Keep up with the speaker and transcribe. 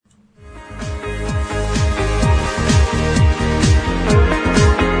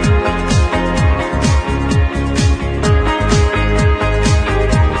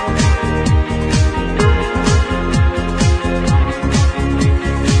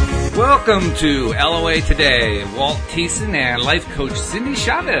Welcome to LOA Today. Walt and life coach Cindie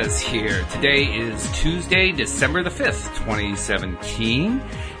Chavez here. Today is Tuesday, December the 5th, 2017.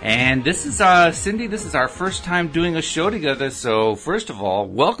 And this is, Cindie, this is our first time doing a show together. So first of all,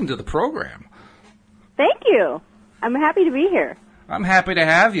 welcome to the program. Thank you. I'm happy to be here. I'm happy to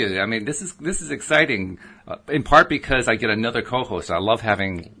have you. I mean, this is exciting, in part because I get another co-host. I love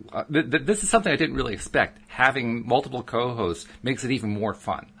having, this is something I didn't really expect. Having multiple co-hosts makes it even more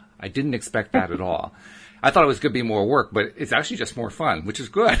fun. I didn't expect that at all. I thought it was going to be more work, but it's actually just more fun, which is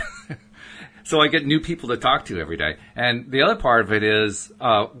good. So I get new people to talk to every day. And the other part of it is,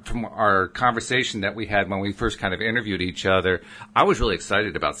 from our conversation that we had when we first kind of interviewed each other, I was really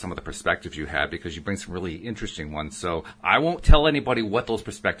excited about some of the perspectives you had because you bring some really interesting ones. So I won't tell anybody what those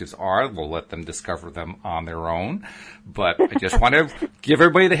perspectives are. We'll let them discover them on their own. But I just want to give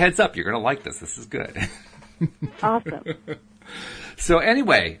everybody the heads up. You're going to like this. This is good. Awesome. So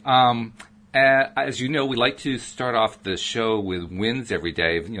anyway, as you know, we like to start off the show with wins every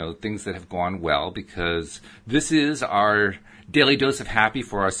day, you know, things that have gone well, because this is our daily dose of happy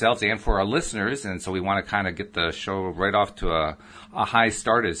for ourselves and for our listeners. And so we want to kind of get the show right off to a high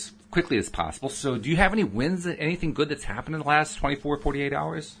start as quickly as possible. So do you have any wins, anything good that's happened in the last 24, 48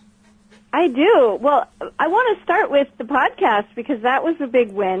 hours? I do. Well, I want to start with the podcast because that was a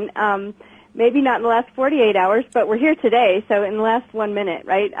big win. Maybe not in the last 48 hours, but we're here today, so in the last 1 minute,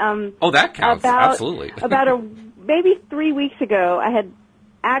 right? That counts, absolutely. Maybe 3 weeks ago, I had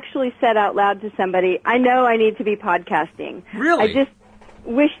actually said out loud to somebody, I know I need to be podcasting. Really? I just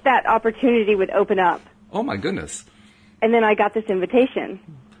wish that opportunity would open up. Oh, my goodness. And then I got this invitation.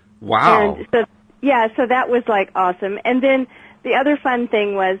 Wow. And so that was, like, awesome. And then the other fun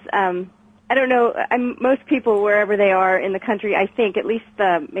thing was, I don't know, most people, wherever they are in the country, I think, at least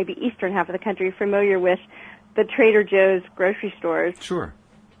the maybe eastern half of the country, are familiar with the Trader Joe's grocery stores. Sure.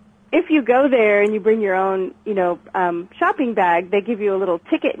 If you go there and you bring your own, shopping bag, they give you a little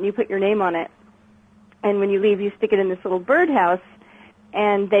ticket and you put your name on it. And when you leave, you stick it in this little birdhouse,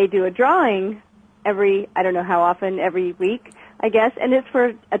 and they do a drawing every, I don't know how often, every week, I guess, and it's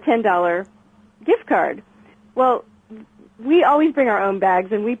for a $10 gift card. Well, we always bring our own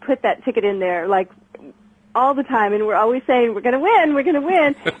bags, and we put that ticket in there, like, all the time, and we're always saying, we're going to win, we're going to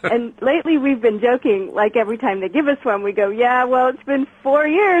win. And lately we've been joking, like, every time they give us one, we go, yeah, well, it's been 4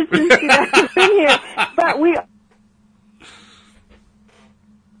 years since you guys have been here. But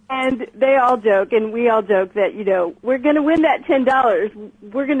and they all joke, and we all joke that, we're going to win that $10.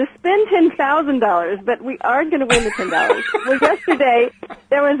 We're going to spend $10,000, but we are going to win the $10. Well, yesterday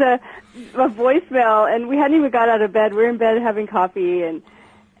there was a voicemail, and we hadn't even got out of bed. We're in bed having coffee, and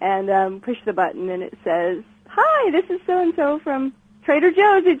push the button, and it says, "Hi, this is so-and-so from Trader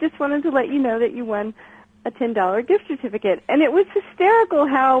Joe's. I just wanted to let you know that you won a $10 gift certificate." And it was hysterical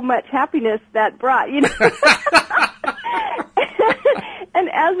how much happiness that brought, And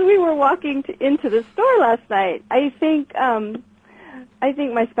as we were walking into the store last night, I think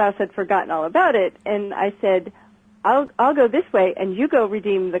my spouse had forgotten all about it, and I said, I'll go this way, and you go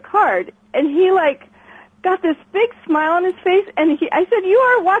redeem the card. And he, got this big smile on his face, and I said, you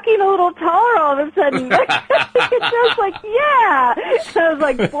are walking a little taller all of a sudden. I was like, yeah. And I was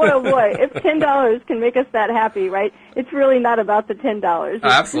like, boy, oh boy, if $10 can make us that happy, right? It's really not about the $10.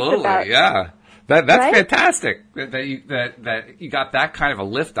 Absolutely, yeah. That's right? Fantastic that you got that kind of a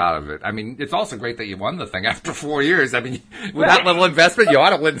lift out of it. I mean, it's also great that you won the thing after 4 years. I mean, with that little investment, you ought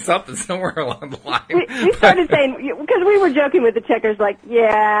to win something somewhere along the line. We started saying, because we were joking with the checkers, like,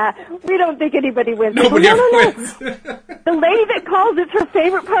 yeah, we don't think anybody wins. Nobody ever wins. The lady that calls, it's her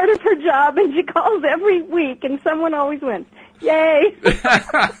favorite part of her job, and she calls every week, and someone always wins. Yay. So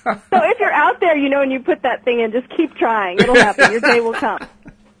if you're out there, and you put that thing in, just keep trying. It'll happen. Your day will come.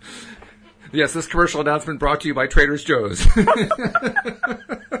 Yes, this commercial announcement brought to you by Trader Joe's.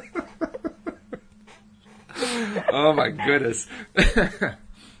 Oh, my goodness.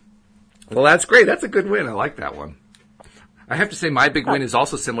 Well, that's great. That's a good win. I like that one. I have to say my big win is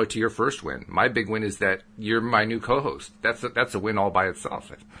also similar to your first win. My big win is that you're my new co-host. That's a win all by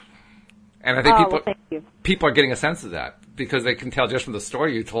itself. And I think people are getting a sense of that because they can tell just from the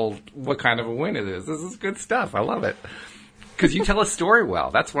story you told what kind of a win it is. This is good stuff. I love it. Because you tell a story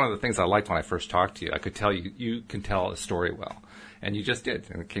well. That's one of the things I liked when I first talked to you. I could tell you can tell a story well. And you just did.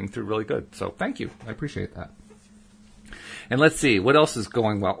 And it came through really good. So thank you. I appreciate that. And let's see. What else is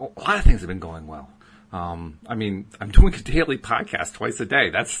going well? A lot of things have been going well. I mean, I'm doing a daily podcast twice a day.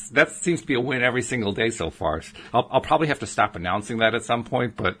 That seems to be a win every single day so far. I'll probably have to stop announcing that at some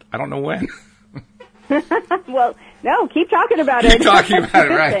point, but I don't know when. Well, no, keep talking about it. Keep talking about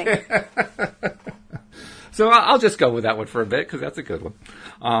it, right. So I'll just go with that one for a bit because that's a good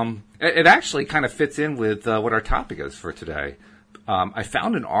one. It actually kind of fits in with what our topic is for today. I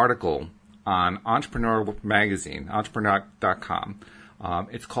found an article on Entrepreneur Magazine, entrepreneur.com.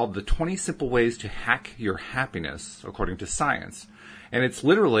 It's called The 20 Simple Ways to Hack Your Happiness, According to Science. And it's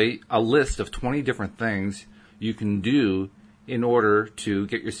literally a list of 20 different things you can do in order to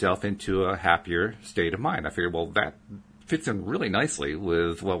get yourself into a happier state of mind. I figured, well, that fits in really nicely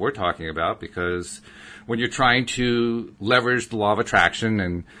with what we're talking about, because when you're trying to leverage the law of attraction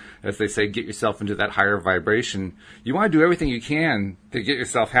and, as they say, get yourself into that higher vibration, you want to do everything you can to get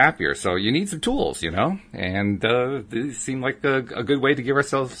yourself happier. So you need some tools, and these seem like a good way to give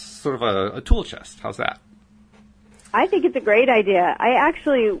ourselves sort of a tool chest. How's that? I think it's a great idea. I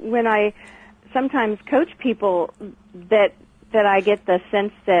actually, when I sometimes coach people, that I get the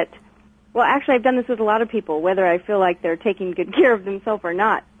sense that, well, actually I've done this with a lot of people, whether I feel like they're taking good care of themselves or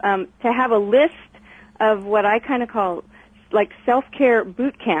not, to have a list of what I kind of call like self-care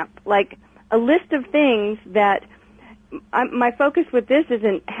boot camp, like a list of things that my focus with this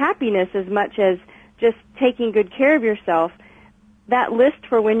isn't happiness as much as just taking good care of yourself. That list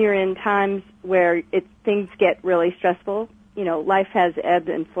for when you're in times where things get really stressful. Life has ebb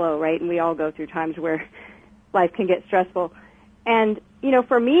and flow, right? And we all go through times where life can get stressful. And,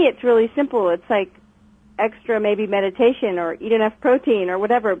 for me, it's really simple. It's like extra maybe meditation or eat enough protein or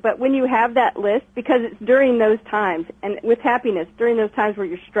whatever. But when you have that list, because it's during those times, and with happiness, during those times where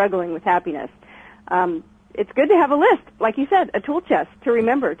you're struggling with happiness, it's good to have a list, like you said, a tool chest to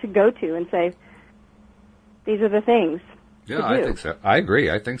remember, to go to and say, these are the things. Yeah, I think so. I agree.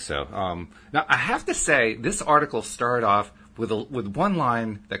 I think so. Now, I have to say, this article started off with one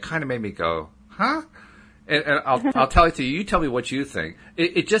line that kind of made me go, huh? And I'll tell it to you. You tell me what you think.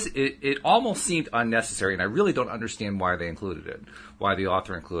 It almost seemed unnecessary, and I really don't understand why they included it, why the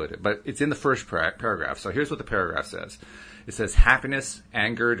author included it. But it's in the first paragraph. So here's what the paragraph says. It says, happiness,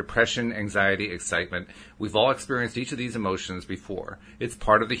 anger, depression, anxiety, excitement. We've all experienced each of these emotions before. It's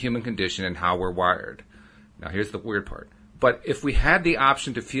part of the human condition and how we're wired. Now, here's the weird part. But if we had the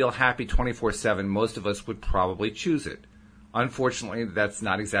option to feel happy 24/7, most of us would probably choose it. Unfortunately, that's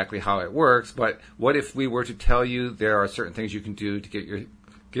not exactly how it works, but what if we were to tell you there are certain things you can do to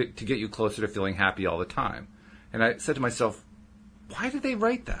get you closer to feeling happy all the time? And I said to myself, why did they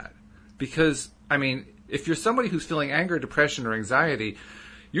write that? Because, if you're somebody who's feeling anger, depression, or anxiety,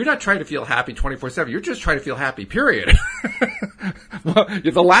 you're not trying to feel happy 24/7. You're just trying to feel happy, period. Well,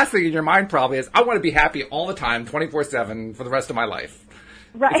 the last thing in your mind probably is, I want to be happy all the time, 24/7, for the rest of my life.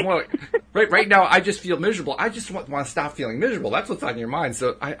 Right. It's more like, right now, I just feel miserable. I just want to stop feeling miserable. That's what's on your mind.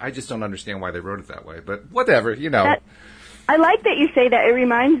 So I just don't understand why they wrote it that way. But whatever, I like that you say that. It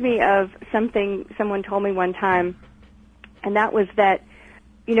reminds me of something someone told me one time, and that was that,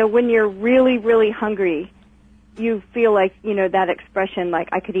 when you're really, really hungry, you feel like, that expression, like,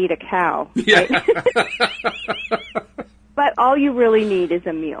 I could eat a cow. Right? Yeah. But all you really need is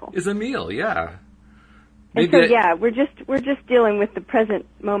a meal. Is a meal, yeah. And so, we're just dealing with the present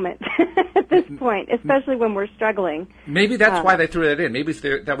moment at this point, especially when we're struggling. Maybe that's why they threw that in. Maybe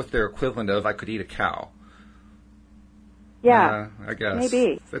that was their equivalent of, I could eat a cow. Yeah, I guess.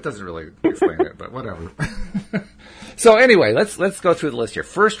 Maybe. That doesn't really explain it, but whatever. So anyway, let's go through the list here.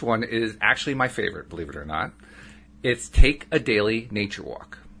 First one is actually my favorite, believe it or not. It's take a daily nature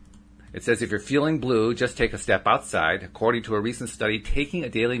walk. It says if you're feeling blue, just take a step outside. According to a recent study, taking a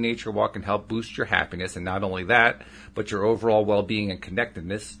daily nature walk can help boost your happiness, and not only that, but your overall well-being and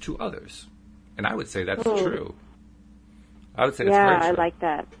connectedness to others. And I would say that's true. I would say that's very true. Yeah, I like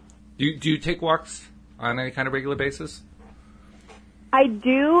that. Do you take walks on any kind of regular basis? I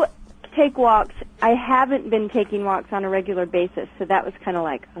do take walks. I haven't been taking walks on a regular basis, so that was kind of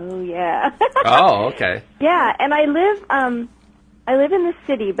like, oh, yeah. Oh, okay. Yeah, and I live in the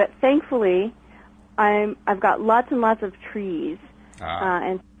city, but thankfully, I've got lots and lots of trees,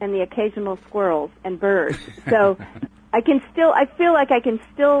 and the occasional squirrels and birds. So I feel like I can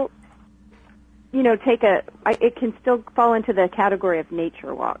still, it can still fall into the category of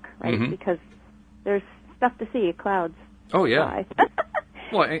nature walk, right? Mm-hmm. Because there's stuff to see, clouds. Oh yeah.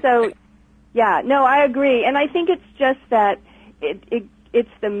 No, I agree, and I think it's just that it's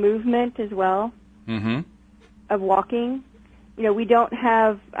the movement as well of walking. We don't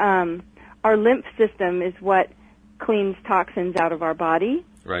have, our lymph system is what cleans toxins out of our body.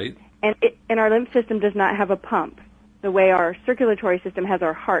 Right. And our lymph system does not have a pump. The way our circulatory system has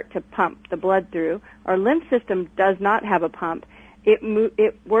our heart to pump the blood through, our lymph system does not have a pump.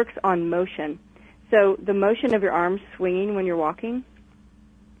 It works on motion. So the motion of your arms swinging when you're walking,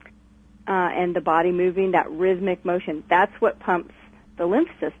 and the body moving, that rhythmic motion, that's what pumps the lymph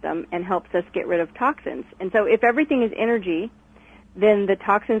system and helps us get rid of toxins. And so if everything is energy, then the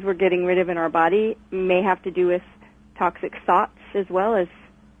toxins we're getting rid of in our body may have to do with toxic thoughts as well as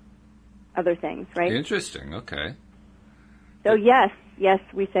other things, right? Interesting. Okay. So yes,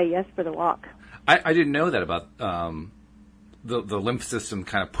 we say yes for the walk. I didn't know that about the lymph system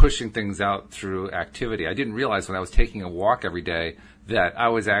kind of pushing things out through activity. I didn't realize when I was taking a walk every day that I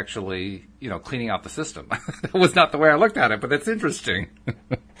was actually, cleaning out the system. That was not the way I looked at it, but that's interesting.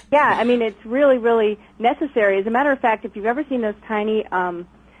 Yeah, I mean, it's really, really necessary. As a matter of fact, if you've ever seen those tiny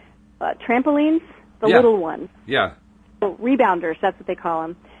trampolines, the little ones. Yeah. Rebounders, that's what they call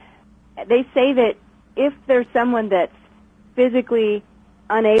them. They say that if there's someone that's physically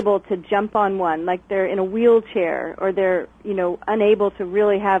unable to jump on one, like they're in a wheelchair or they're, unable to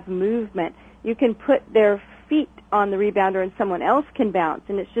really have movement, you can put their feet on the rebounder and someone else can bounce.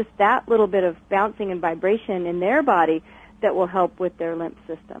 And it's just that little bit of bouncing and vibration in their body that will help with their lymph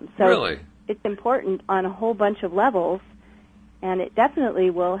system. So really? It's important on a whole bunch of levels, and it definitely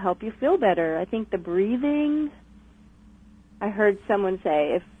will help you feel better. I think the breathing, I heard someone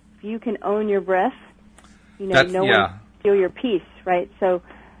say, if you can own your breath, no one feel your peace, right? So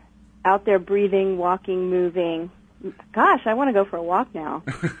out there breathing, walking, moving. Gosh, I want to go for a walk now.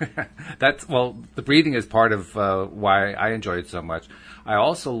 The breathing is part of why I enjoy it so much. I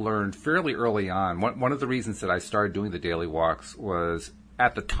also learned fairly early on, one of the reasons that I started doing the daily walks was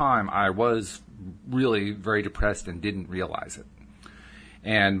at the time I was really very depressed and didn't realize it.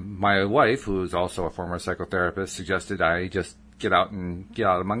 And my wife, who is also a former psychotherapist, suggested I just get out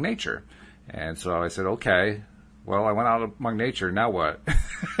among nature. And so I said, okay. Well, I went out among nature, now what?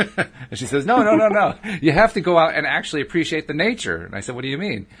 And she says, no. You have to go out and actually appreciate the nature. And I said, what do you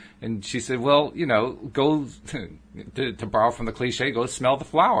mean? And she said, well, go, to borrow from the cliche, go smell the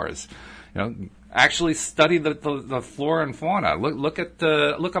flowers. Actually study the flora and fauna. Look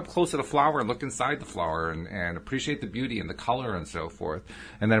up close at a flower and look inside the flower and appreciate the beauty and the color and so forth.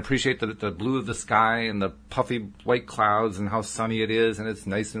 And then appreciate the blue of the sky and the puffy white clouds and how sunny it is and it's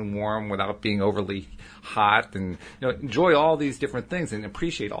nice and warm without being overly hot, and enjoy all these different things and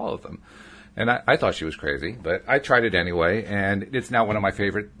appreciate all of them. And I thought she was crazy, but I tried it anyway, and it's now one of my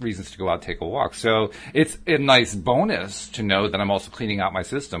favorite reasons to go out and take a walk. So it's a nice bonus to know that I'm also cleaning out my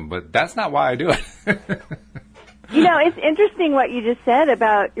system, but that's not why I do it. It's interesting what you just said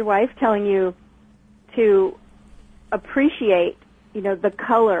about your wife telling you to appreciate, the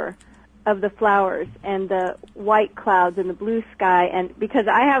color of the flowers and the white clouds and the blue sky. And because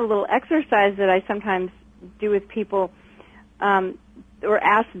I have a little exercise that I sometimes do with people, or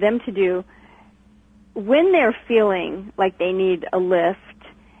ask them to do when they're feeling like they need a lift,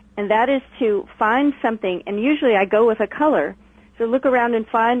 and that is to find something, and usually I go with a color. So look around and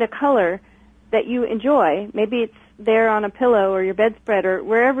find a color that you enjoy. Maybe it's there on a pillow or your bedspread or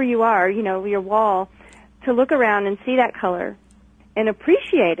wherever you are, your wall, to look around and see that color and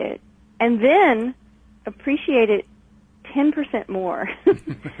appreciate it, and then appreciate it 10% more.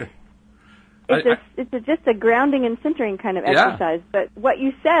 It's just a grounding and centering kind of exercise. But what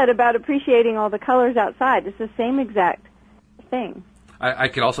you said about appreciating all the colors outside is the same exact thing. I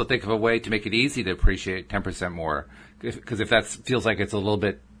could also think of a way to make it easy to appreciate 10% more. Because if that feels like it's a little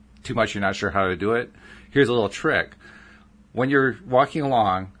bit too much, you're not sure how to do it, here's a little trick. When you're walking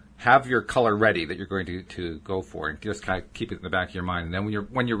along, have your color ready that you're going to go for, and just kind of keep it in the back of your mind. And then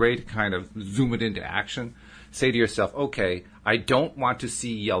when you're ready to kind of zoom it into action, say to yourself, okay, I don't want to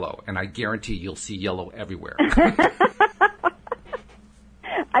see yellow, and I guarantee you'll see yellow everywhere.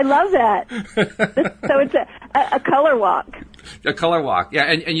 I love that. So it's a color walk. A color walk, yeah.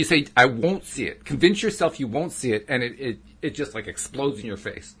 And you say, I won't see it. Convince yourself you won't see it, and it just like explodes in your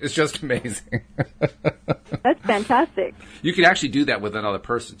face. It's just amazing. That's fantastic. You can actually do that with another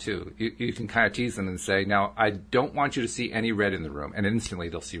person, too. You can kind of tease them and say, now, I don't want you to see any red in the room. And instantly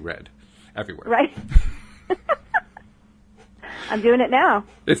they'll see red everywhere. Right. I'm doing it now.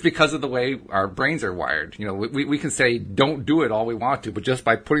 It's because of the way our brains are wired. We can say don't do it all we want to, but just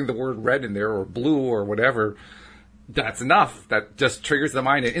by putting the word red in there or blue or whatever, that's enough. That just triggers the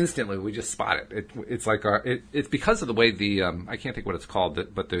mind, and instantly we just spot it. It's like it's because of the way I can't think what it's called,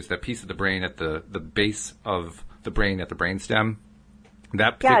 but there's that piece of the brain at the base of the brain at the brainstem.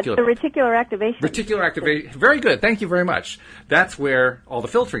 That particular, it's the reticular activation. Reticular activation. Very good. Thank you very much. That's where all the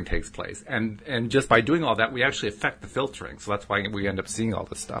filtering takes place. And just by doing all that, we actually affect the filtering. So that's why we end up seeing all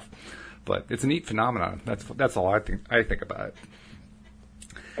this stuff. But it's a neat phenomenon. That's all I think about it.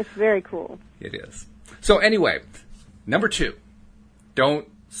 It's very cool. It is. So anyway, number 2, don't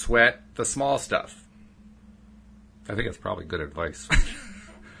sweat the small stuff. I think it's probably good advice. I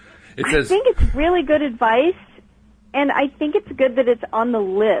think it's really good advice And I think it's good that it's on the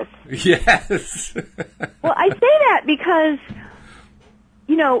list. Yes. Well, I say that because,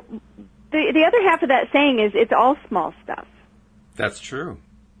 you know, the other half of that saying is it's all small stuff. That's true.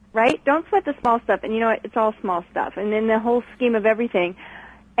 Right? Don't sweat the small stuff. And you know what? It's all small stuff. And in the whole scheme of everything.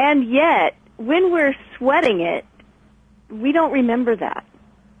 And yet, when we're sweating it, we don't remember that.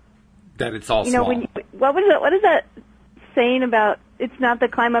 That it's all you know, small. What is that saying about it's not the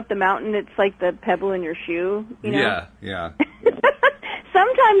climb up the mountain, it's like the pebble in your shoe? You know? Yeah.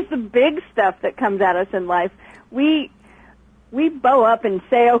 Sometimes the big stuff that comes at us in life, we bow up and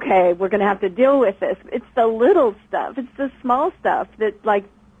say, okay, we're going to have to deal with this. It's the little stuff. It's the small stuff that, like,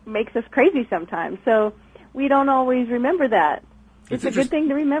 makes us crazy sometimes. So we don't always remember that. It's a good thing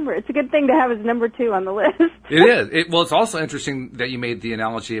to remember. It's a good thing to have as number 2 on the list. It is. Well, it's also interesting that you made the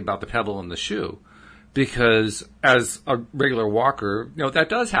analogy about the pebble in the shoe. Because as a regular walker, you know, that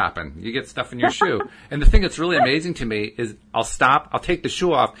does happen. You get stuff in your shoe. And the thing that's really amazing to me is I'll stop, I'll take the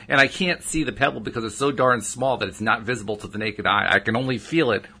shoe off, and I can't see the pebble because it's so darn small that it's not visible to the naked eye. I can only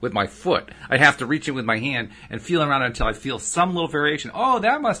feel it with my foot. I have to reach in with my hand and feel around until I feel some little variation. Oh,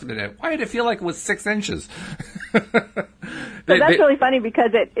 that must have been it. Why did it feel like it was 6 inches? That's really funny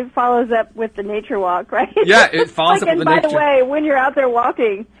because it follows up with the nature walk, right? Yeah, it follows up with the nature. And by the way, when you're out there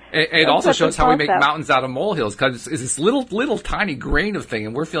walking... It also shows how we make mountains out of molehills, because it's this little tiny grain of thing,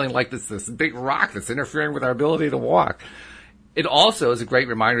 and we're feeling like this big rock that's interfering with our ability to walk. It also is a great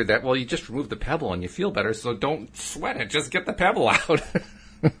reminder that, well, you just remove the pebble and you feel better, so don't sweat it. Just get the pebble out.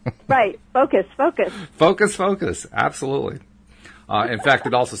 Right. Focus. Focus. Absolutely. In fact,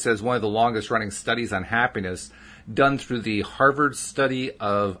 it also says one of the longest-running studies on happiness done through the Harvard Study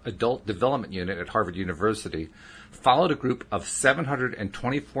of Adult Development Unit at Harvard University followed a group of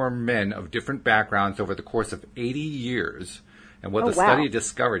 724 men of different backgrounds over the course of 80 years. And what study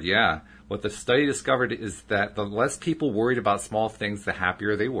discovered, what the study discovered is that the less people worried about small things, the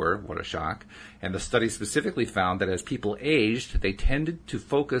happier they were. What a shock. And the study specifically found that as people aged, they tended to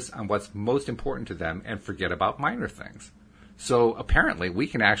focus on what's most important to them and forget about minor things. So apparently we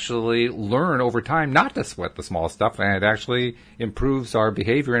can actually learn over time not to sweat the small stuff, and it actually improves our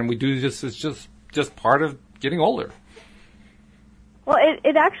behavior, and we do this. It's just part of getting older. Well,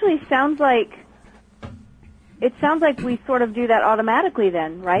 it actually sounds like we sort of do that automatically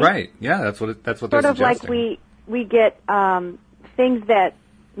then, right? Right. Yeah, that's what they're sort of suggesting. Like we get things that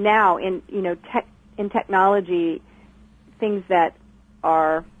now in technology, things that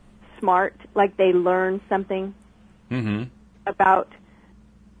are smart, like they learn something about.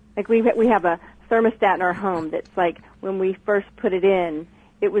 Like we have a thermostat in our home that's like when we first put it in,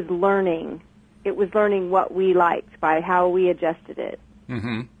 it was learning. It was learning what we liked by how we adjusted it.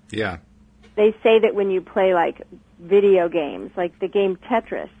 Mm-hmm. Yeah. They say that when you play, like, video games, like the game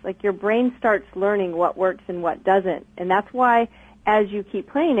Tetris, like your brain starts learning what works and what doesn't. And that's why, as you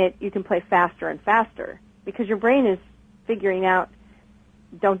keep playing it, you can play faster and faster. Because your brain is figuring out,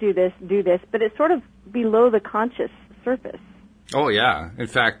 don't do this, do this. But it's sort of below the conscious surface. Oh, yeah. In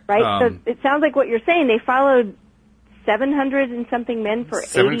fact... Right? So it sounds like what you're saying. They followed 700 and something men for 80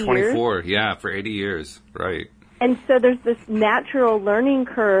 years. 724, yeah, for 80 years, right. And so there's this natural learning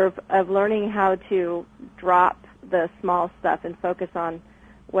curve of learning how to drop the small stuff and focus on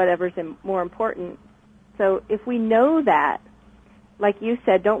whatever's more important. So if we know that, like you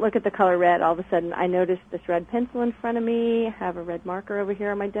said, don't look at the color red. All of a sudden, I noticed this red pencil in front of me. I have a red marker over here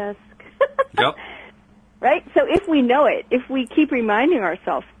on my desk. Yep. Right? So if we know it, if we keep reminding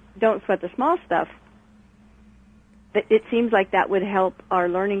ourselves, don't sweat the small stuff, it seems like that would help our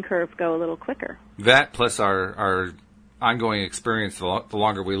learning curve go a little quicker. That plus our ongoing experience, the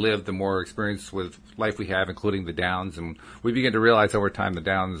longer we live, the more experience with life we have, including the downs. And we begin to realize over time the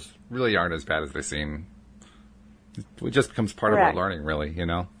downs really aren't as bad as they seem. It just becomes part of our learning, really, you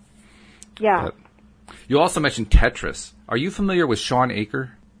know? Yeah. But you also mentioned Tetris. Are you familiar with Sean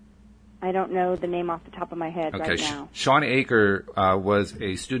Aker? I don't know the name off the top of my head right now. Sean Aker was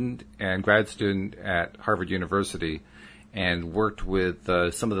a student and grad student at Harvard University and worked with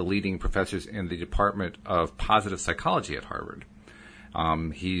some of the leading professors in the Department of Positive Psychology at Harvard.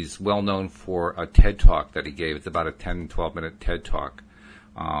 He's well known for a TED Talk that he gave. It's about a 10, 12-minute TED Talk.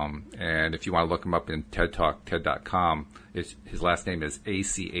 And if you want to look him up in TED Talk, TED.com, his last name is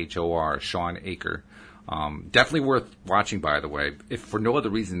Achor, Sean Aker. Definitely worth watching, by the way, if for no other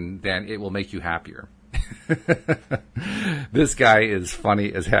reason than it will make you happier. This guy is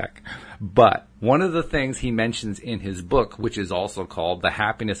funny as heck. But one of the things he mentions in his book, which is also called The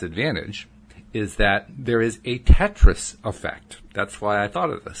Happiness Advantage, is that there is a Tetris effect. That's why I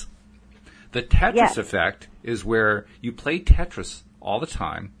thought of this. The Tetris effect is where you play Tetris all the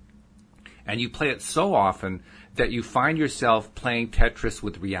time, and you play it so often that you find yourself playing Tetris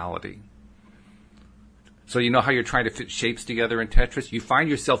with reality. So you know how you're trying to fit shapes together in Tetris? You find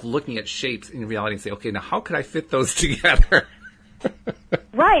yourself looking at shapes in reality and say, okay, now how could I fit those together?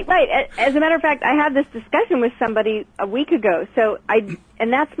 Right. As a matter of fact, I had this discussion with somebody a week ago. So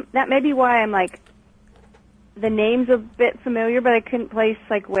that may be why I'm like, the name's a bit familiar, but I couldn't place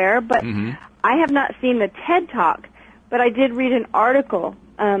like where. But I have not seen the TED Talk, but I did read an article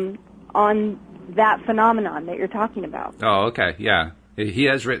on that phenomenon that you're talking about. Oh, okay, yeah. He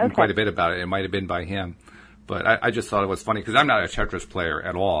has written quite a bit about it. It might have been by him. But I just thought it was funny because I'm not a Tetris player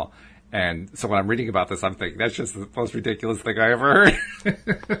at all. And so when I'm reading about this, I'm thinking, that's just the most ridiculous thing I ever heard.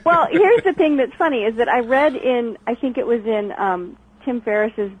 Well, here's the thing that's funny is that I read I think it was in Tim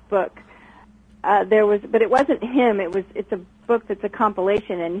Ferriss's book, but it wasn't him. It's a book that's a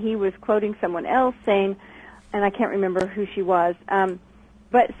compilation, and he was quoting someone else saying, and I can't remember who she was,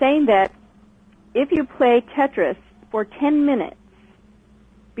 but saying that if you play Tetris for 10 minutes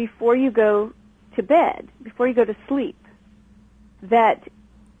before you go to bed, before you go to sleep, that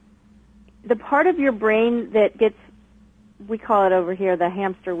the part of your brain that gets, we call it over here the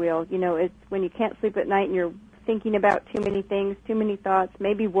hamster wheel, it's when you can't sleep at night and you're thinking about too many things, too many thoughts,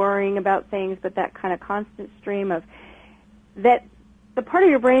 maybe worrying about things, but that kind of constant stream of that, the part of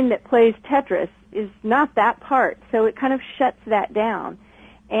your brain that plays Tetris is not that part, so it kind of shuts that down.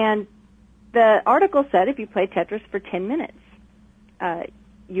 And the article said if you play Tetris for 10 minutes,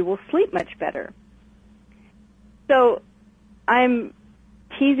 you will sleep much better. So I'm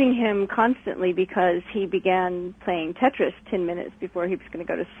teasing him constantly because he began playing Tetris 10 minutes before he was going to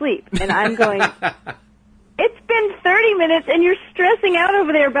go to sleep. And I'm going, it's been 30 minutes and you're stressing out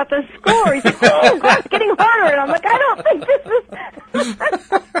over there about the score. He's like, oh, God, it's getting harder. And I'm like, I don't think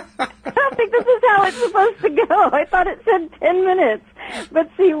this is how it's supposed to go. I thought it said 10 minutes. But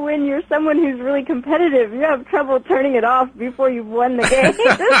see, when you're someone who's really competitive, you have trouble turning it off before you've won the game.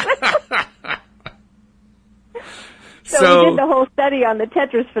 So we did the whole study on the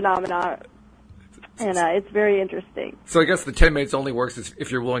Tetris phenomenon, and it's very interesting. So I guess the 10 minutes only works if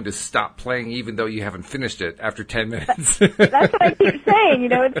you're willing to stop playing even though you haven't finished it after 10 minutes. That's what I keep saying,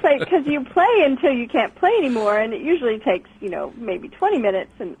 it's like, because you play until you can't play anymore, and it usually takes, maybe 20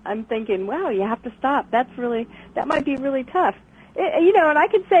 minutes, and I'm thinking, wow, you have to stop. That might be really tough. And I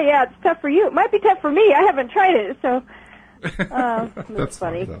could say, yeah, it's tough for you. It might be tough for me. I haven't tried it, so that's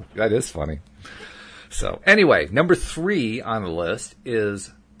funny. That is funny. So anyway, number 3 on the list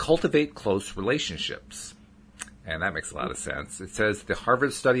is cultivate close relationships. And that makes a lot of sense. It says the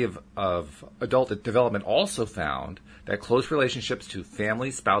Harvard study of adult development also found that close relationships to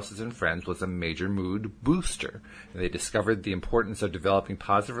family, spouses, and friends was a major mood booster. And they discovered the importance of developing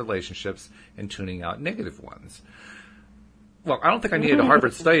positive relationships and tuning out negative ones. Well, I don't think I needed a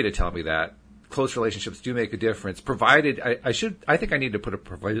Harvard study to tell me that. Close relationships do make a difference, provided, I think I need to put a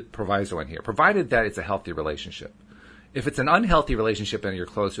proviso in here, provided that it's a healthy relationship. If it's an unhealthy relationship and you're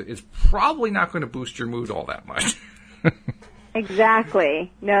close to it, it's probably not going to boost your mood all that much.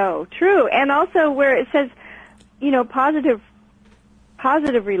 Exactly. No, true. And also where it says, positive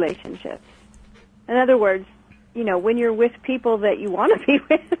relationships. In other words, when you're with people that you want to be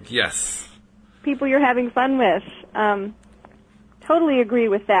with. Yes. People you're having fun with. Totally agree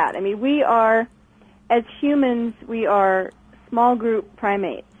with that. I mean, as humans, we are small group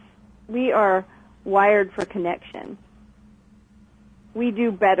primates. We are wired for connection. We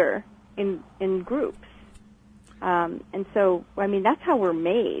do better in groups. And so, that's how we're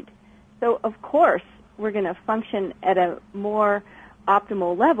made. So, of course, we're going to function at a more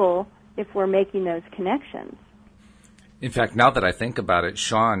optimal level if we're making those connections. In fact, now that I think about it,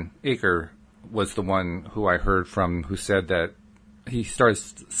 Sean Aker was the one who I heard from who said that he started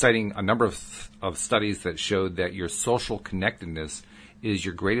citing a number of studies that showed that your social connectedness is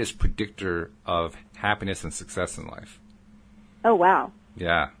your greatest predictor of happiness and success in life. Oh, wow.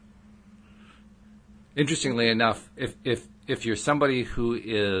 Yeah. Interestingly enough, if you're somebody who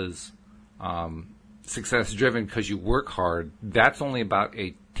is success-driven because you work hard, that's only about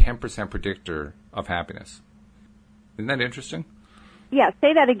a 10% predictor of happiness. Isn't that interesting? Yeah,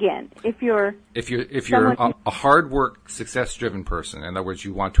 say that again. If you're a hard work, success-driven person, in other words,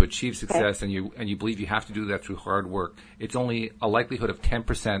 you want to achieve success and you believe you have to do that through hard work, it's only a likelihood of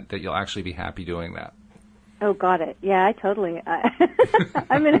 10% that you'll actually be happy doing that. Oh, got it. Yeah, I totally.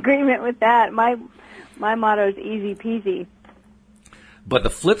 I'm in agreement with that. My motto is easy peasy. But the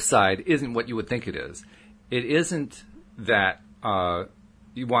flip side isn't what you would think it is. It isn't that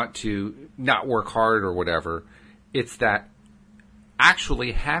you want to not work hard or whatever. It's that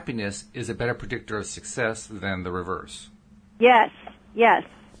actually happiness is a better predictor of success than the reverse. Yes.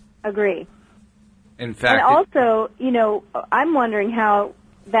 Agree. In fact, and also, I'm wondering how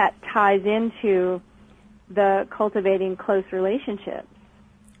that ties into the cultivating close relationships.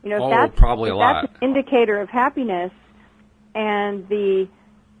 If probably a lot. That's an indicator of happiness, and the,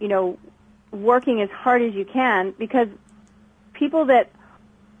 working as hard as you can, because people that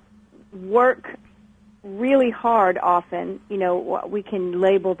work really hard often, we can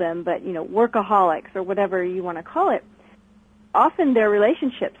label them, but, workaholics or whatever you want to call it, often their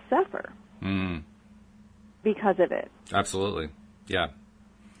relationships suffer because of it. Absolutely. Yeah.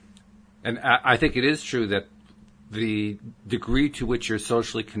 And I think it is true that the degree to which you're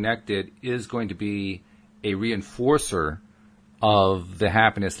socially connected is going to be a reinforcer of the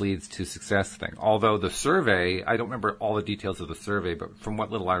happiness leads to success thing. Although the survey, I don't remember all the details of the survey, but from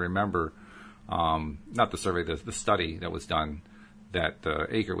what little I remember, not the survey, the study that was done that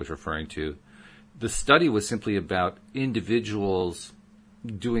Aker was referring to, the study was simply about individuals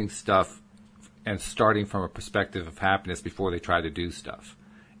doing stuff and starting from a perspective of happiness before they try to do stuff.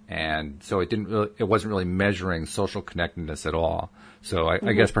 And so it wasn't really measuring social connectedness at all. So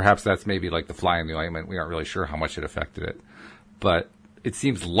I guess perhaps that's maybe like the fly in the ointment. We aren't really sure how much it affected it. But it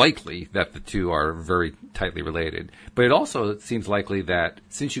seems likely that the two are very tightly related. But it also seems likely that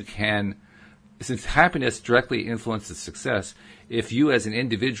since happiness directly influences success, if you as an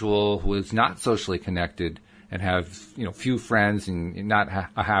individual who is not socially connected and have, few friends and not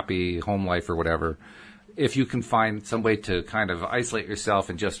a happy home life or whatever, if you can find some way to kind of isolate yourself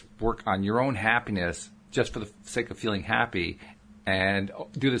and just work on your own happiness just for the sake of feeling happy and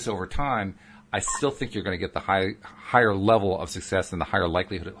do this over time, I still think you're going to get the higher level of success and the higher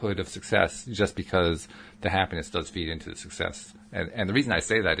likelihood of success just because the happiness does feed into the success. And the reason I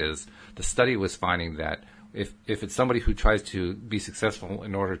say that is the study was finding that if it's somebody who tries to be successful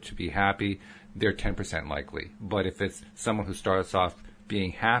in order to be happy, they're 10% likely. But if it's someone who starts off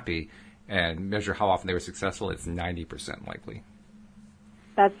being happy and measure how often they were successful, it's 90% likely.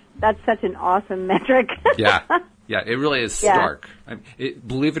 That's such an awesome metric. Yeah, it really is stark. I mean,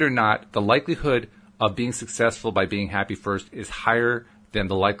 believe it or not, the likelihood of being successful by being happy first is higher than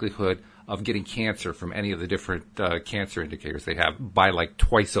the likelihood of getting cancer from any of the different cancer indicators they have by like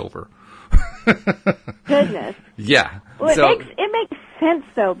twice over. Goodness. Yeah. Well, it makes sense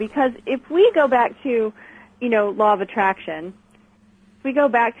though, because if we go back to, law of attraction, if we go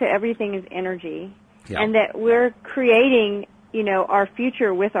back to everything is energy, and that we're creating, our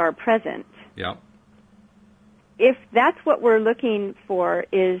future with our present. Yeah. If that's what we're looking for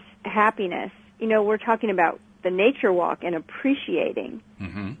is happiness, we're talking about the nature walk and appreciating.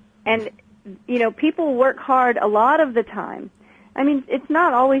 Mm-hmm. And, people work hard a lot of the time. I mean, it's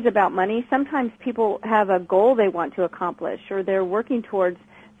not always about money. Sometimes people have a goal they want to accomplish, or they're working towards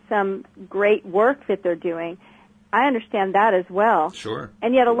some great work that they're doing. I understand that as well. Sure.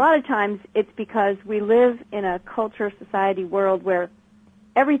 And yet a lot of times it's because we live in a culture, society, world where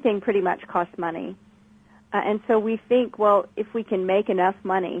everything pretty much costs money. And so we think, well, if we can make enough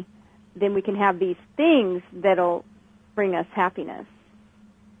money, then we can have these things that'll bring us happiness.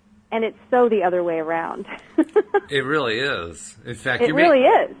 And it's so the other way around. It really is. In fact, it really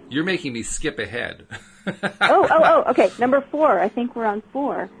is. You're making me skip ahead. Oh, okay. Number 4. I think we're on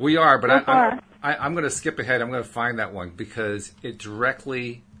 4. We are, but I'm going to skip ahead. I'm going to find that one because it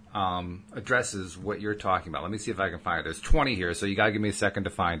directly addresses what you're talking about. Let me see if I can find it. There's 20 here, so you got to give me a second to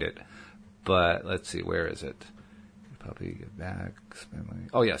find it. But let's see, where is it? Probably get back, spend money.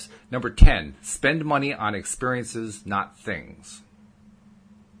 Oh, yes. Number 10, spend money on experiences, not things.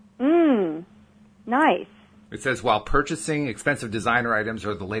 Nice. It says, while purchasing expensive designer items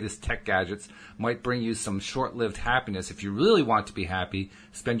or the latest tech gadgets might bring you some short-lived happiness, if you really want to be happy,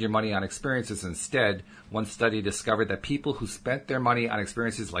 spend your money on experiences instead. One study discovered that people who spent their money on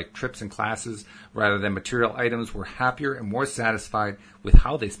experiences like trips and classes rather than material items were happier and more satisfied with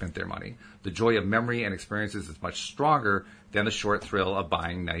how they spent their money. The joy of memory and experiences is much stronger than the short thrill of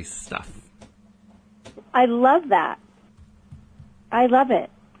buying nice stuff. I love that. I love it.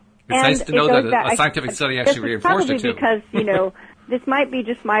 It's nice to know that a scientific study actually reinforced it, too. Probably because, this might be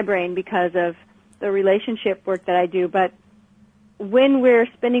just my brain because of the relationship work that I do, but when we're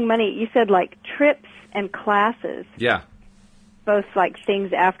spending money, you said like trips and classes. Yeah. Both like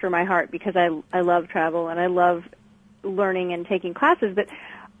things after my heart because I love travel and I love learning and taking classes. But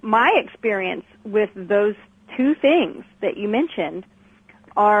my experience with those two things that you mentioned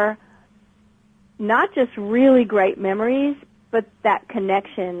are not just really great memories, but that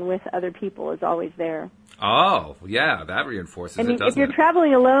connection with other people is always there. Oh, yeah, that reinforces it, doesn't it? If you're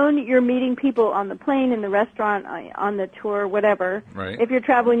traveling alone, you're meeting people on the plane, in the restaurant, on the tour, whatever. Right. If you're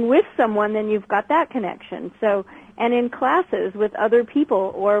traveling with someone, then you've got that connection. So, and in classes with other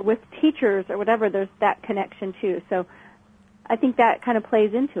people or with teachers or whatever, there's that connection too. So I think that kind of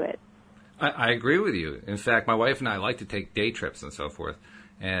plays into it. I agree with you. In fact, my wife and I like to take day trips and so forth.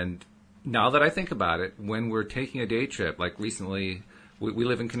 And now that I think about it, when we're taking a day trip, like recently, we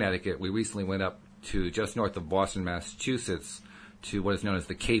live in Connecticut. We recently went up to just north of Boston, Massachusetts, to what is known as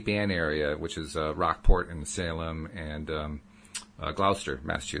the Cape Ann area, which is Rockport and Salem and Gloucester,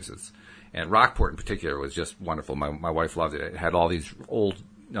 Massachusetts. And Rockport in particular was just wonderful. My wife loved it. It had all these old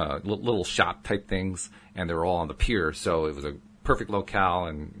little shop type things, and they were all on the pier, so it was a perfect locale,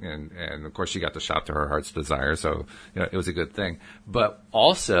 and of course she got to shop to her heart's desire, so it was a good thing. But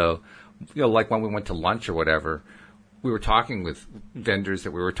also, like when we went to lunch or whatever, we were talking with vendors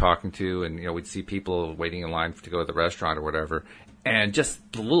that we were talking to, and we'd see people waiting in line to go to the restaurant or whatever, and just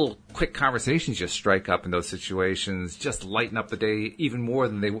the little quick conversations just strike up in those situations, just lighten up the day even more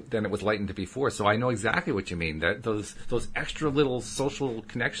than it was lightened before. So I know exactly what you mean. That those extra little social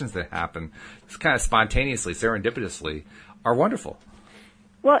connections that happen, it's kind of spontaneously, serendipitously, are wonderful.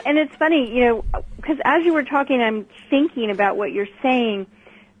 Well, and it's funny, because as you were talking, I'm thinking about what you're saying,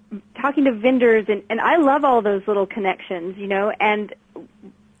 talking to vendors, and I love all those little connections, and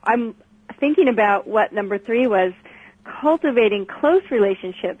I'm thinking about what number 3 was, cultivating close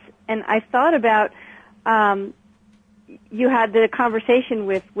relationships. And I thought about, you had the conversation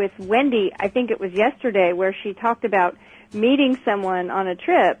with Wendy, I think it was yesterday, where she talked about meeting someone on a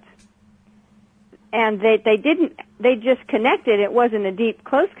trip, and they just connected. It wasn't a deep,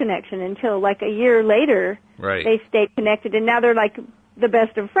 close connection until like a year later. Right. They stayed connected, and now they're like the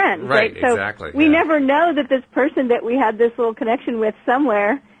best of friends. Right, So exactly. we never know that this person that we had this little connection with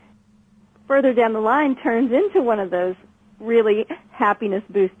somewhere further down the line turns into one of those really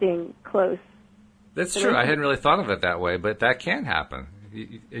happiness-boosting, close. That's true. I hadn't really thought of it that way, but that can happen.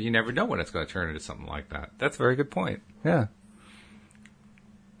 You never know when it's going to turn into something like that. That's a very good point. Yeah.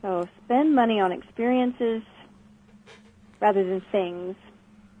 So spend money on experiences rather than things.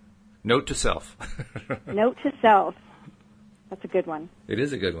 Note to self. Note to self. That's a good one. It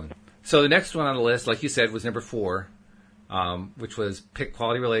is a good one. So the next one on the list, like you said, was number 4, which was pick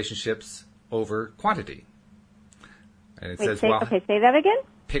quality relationships over quantity. And it says, say that again?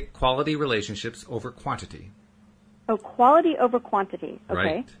 Pick quality relationships over quantity. Oh, quality over quantity. Okay.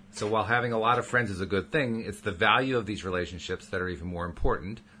 Right. So while having a lot of friends is a good thing, it's the value of these relationships that are even more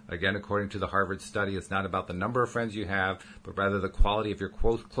important. Again, according to the Harvard study, it's not about the number of friends you have, but rather the quality of your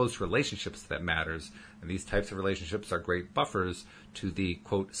close relationships that matters. And these types of relationships are great buffers to the,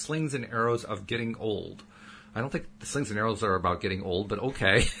 quote, slings and arrows of getting old. I don't think the slings and arrows are about getting old, but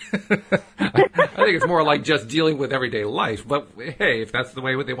okay. I think it's more like just dealing with everyday life. But hey, if that's the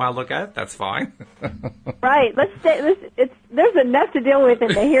way they want to look at it, that's fine. Right. There's enough to deal with in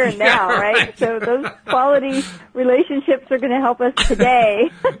the here and now, yeah, right? So those quality relationships are going to help us today.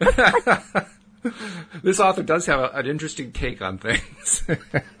 This author does have an interesting take on things.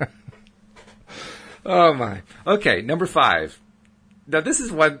 Oh my. Okay, number 5. Now this is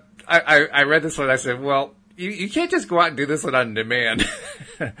what I read this one. I said, well, you can't just go out and do this one on demand,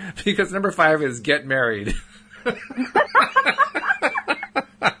 because number 5 is get married.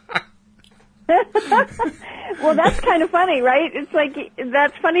 Well, that's kind of funny, right? It's like,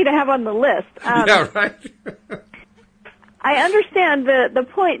 that's funny to have on the list. Yeah, right. I understand the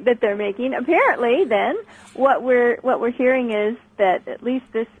point that they're making. Apparently, then, what we're hearing is that at least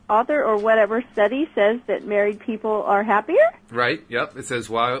this author or whatever study says that married people are happier? Right, yep. It says,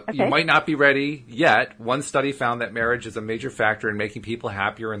 while you might not be ready yet, one study found that marriage is a major factor in making people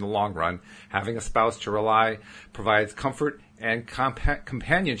happier in the long run. Having a spouse to rely provides comfort and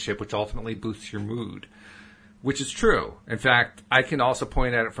companionship, which ultimately boosts your mood. Which is true. In fact, I can also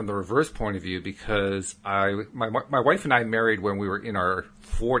point at it from the reverse point of view, because my wife and I married when we were in our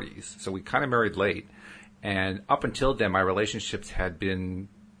 40s, so we kind of married late. And up until then, my relationships had been,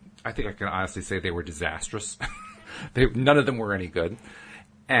 I think I can honestly say they were disastrous. None of them were any good.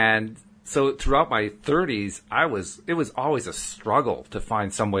 And so throughout my 30s, it was always a struggle to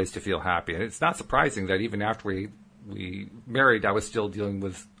find some ways to feel happy. And it's not surprising that even after we married, I was still dealing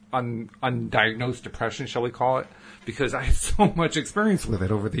with undiagnosed depression, shall we call it, because I had so much experience with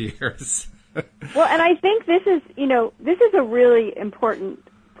it over the years. Well, and I think this is a really important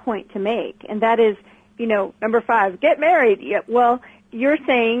point to make, and that is, number 5, get married. Yeah, well, you're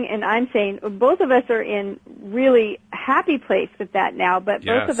saying, and I'm saying, both of us are in really happy place with that now, but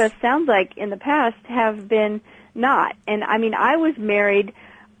both of us, sounds like, in the past have been not. And I mean, I was married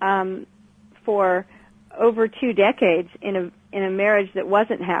for over 2 decades in a marriage that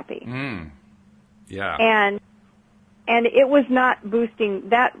wasn't happy. Yeah. And it was not boosting,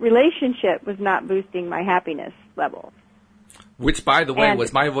 that relationship was not boosting my happiness level. Which, by the way,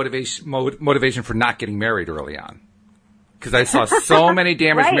 was my motivation for not getting married early on. Because I saw so many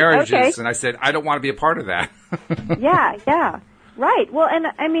damaged marriages, and I said, I don't want to be a part of that. Yeah. Right. Well, and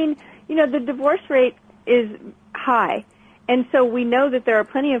I mean, the divorce rate is high. And so we know that there are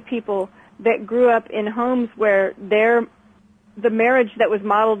plenty of people that grew up in homes where the marriage that was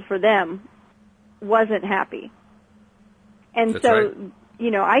modeled for them wasn't happy. And That's so, right.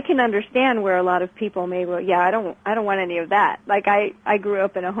 I can understand where a lot of people may go, yeah, I don't want any of that. Like I grew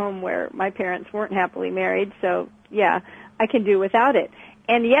up in a home where my parents weren't happily married, so yeah, I can do without it.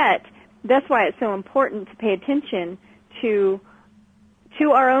 And yet, that's why it's so important to pay attention to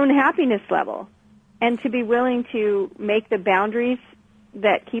our own happiness level and to be willing to make the boundaries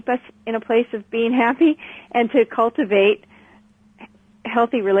that keep us in a place of being happy and to cultivate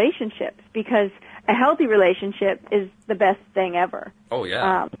healthy relationships, because a healthy relationship is the best thing ever. Oh,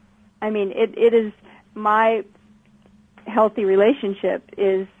 yeah. I mean, it is, my healthy relationship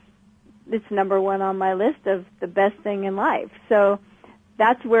it's number one on my list of the best thing in life. So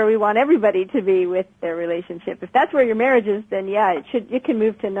that's where we want everybody to be with their relationship. If that's where your marriage is, then yeah, it can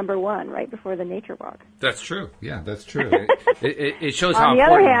move to number one right before the nature walk. That's true. Yeah, that's true. It shows how important. On the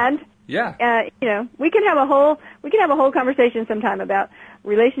other hand, yeah, we can have a whole conversation sometime about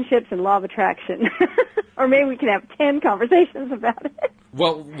relationships and law of attraction, or maybe we can have 10 conversations about it.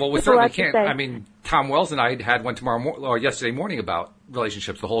 Well, we certainly can't. I mean, Tom Wells and I had one yesterday morning about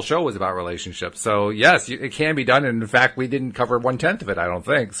relationships. The whole show was about relationships. So yes, it can be done. And in fact, we didn't cover 1/10 of it, I don't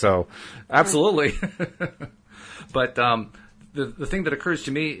think. So absolutely. But the thing that occurs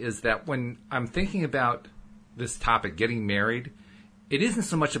to me is that when I'm thinking about this topic, getting married, it isn't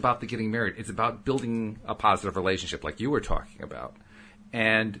so much about the getting married. It's about building a positive relationship, like you were talking about.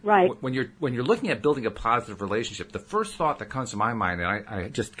 And when you're looking at building a positive relationship, the first thought that comes to my mind, and I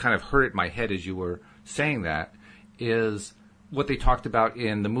just kind of heard it in my head as you were saying that, is what they talked about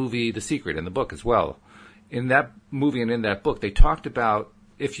in the movie The Secret, in the book as well. In that movie and in that book, they talked about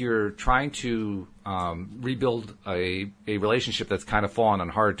if you're trying to rebuild a relationship that's kind of fallen on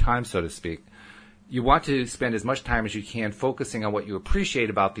hard times, so to speak, you want to spend as much time as you can focusing on what you appreciate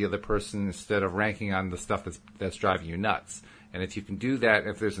about the other person instead of ranking on the stuff that's driving you nuts. And if you can do that,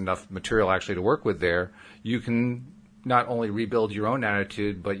 if there's enough material actually to work with there, you can not only rebuild your own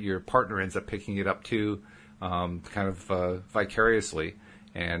attitude, but your partner ends up picking it up too, kind of vicariously.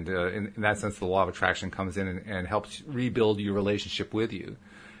 And in that sense, the law of attraction comes in and helps rebuild your relationship with you.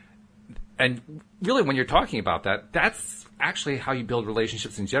 And really, when you're talking about that, that's actually how you build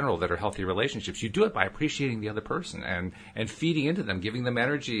relationships in general that are healthy relationships. You do it by appreciating the other person and feeding into them, giving them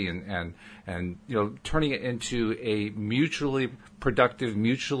energy and turning it into a mutually productive,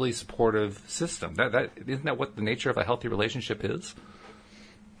 mutually supportive system. Isn't that what the nature of a healthy relationship is?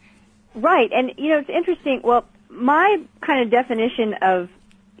 Right. And, it's interesting. Well, my kind of definition of,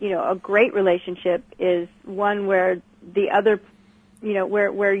 a great relationship is one where the other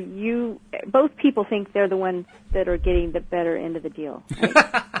where both people think they're the ones that are getting the better end of the deal.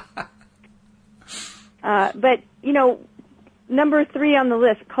 Right? But, number 3 on the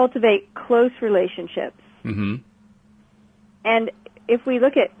list, cultivate close relationships. Mm-hmm. And if we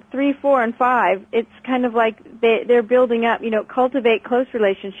look at 3, 4, and 5, it's kind of like they're building up, cultivate close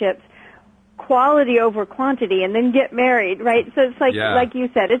relationships, quality over quantity, and then get married, right? So it's like you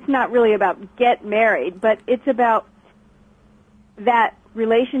said, it's not really about get married, but it's about that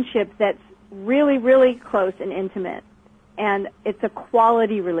relationship that's really, really close and intimate, and it's a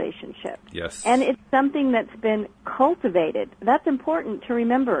quality relationship. Yes. And it's something that's been cultivated. That's important to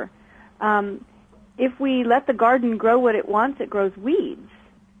remember. If we let the garden grow what it wants, it grows weeds.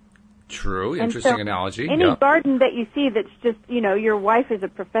 True. Interesting analogy. Any garden that you see that's just, your wife is a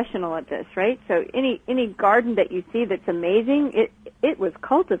professional at this, right? So any garden that you see that's amazing, it was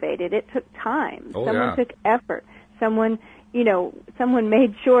cultivated. It took time. Someone took effort. Someone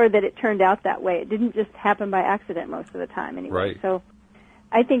made sure that it turned out that way. It didn't just happen by accident most of the time anyway. Right. So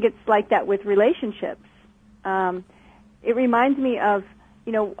I think it's like that with relationships. It reminds me of,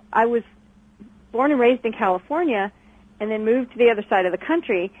 I was born and raised in California and then moved to the other side of the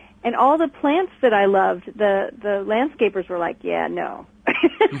country, and all the plants that I loved, the landscapers were like, yeah, no.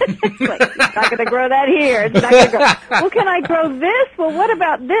 It's like, it's not going to grow that here. It's not going to grow. Well, can I grow this? Well, what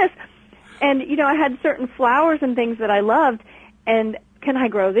about this? And, I had certain flowers and things that I loved, and can I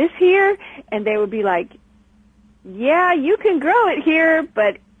grow this here? And they would be like, yeah, you can grow it here,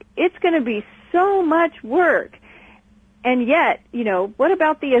 but it's going to be so much work. And yet, what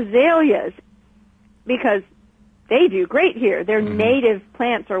about the azaleas? Because they do great here. They're native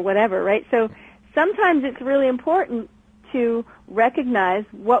plants or whatever, right? So sometimes it's really important to recognize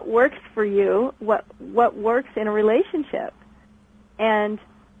what works for you, what works in a relationship, and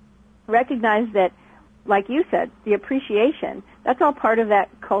recognize that, like you said, the appreciation, that's all part of that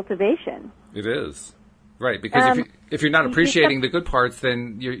cultivation. It is. Right, because if you're not appreciating the good parts,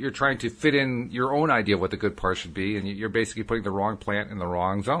 then you're trying to fit in your own idea of what the good parts should be, and you're basically putting the wrong plant in the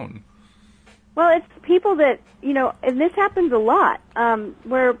wrong zone. Well, it's people that, and this happens a lot,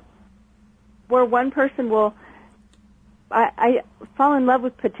 where one person will, I fall in love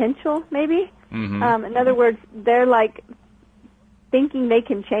with potential, maybe. Mm-hmm. In other words, they're like thinking they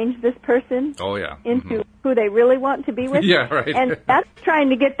can change this person into who they really want to be with. Yeah, right. And that's trying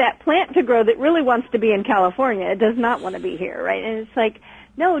to get that plant to grow that really wants to be in California. It does not want to be here, right? And it's like,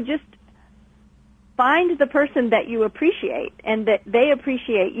 no, just find the person that you appreciate and that they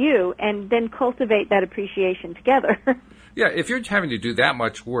appreciate you, and then cultivate that appreciation together. Yeah, if you're having to do that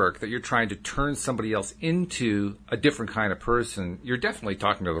much work that you're trying to turn somebody else into a different kind of person, you're definitely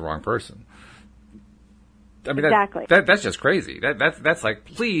talking to the wrong person. I mean, exactly. That's just crazy. That's like,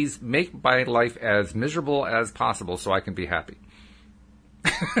 please make my life as miserable as possible so I can be happy.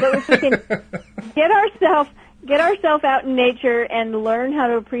 So if we can get ourselves out in nature and learn how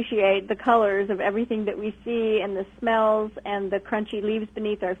to appreciate the colors of everything that we see and the smells and the crunchy leaves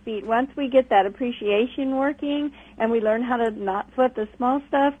beneath our feet, once we get that appreciation working and we learn how to not sweat the small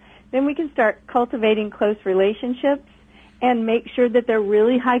stuff, then we can start cultivating close relationships and make sure that they're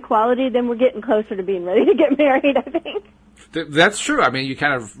really high quality. Then we're getting closer to being ready to get married, I think. That's true. I mean, you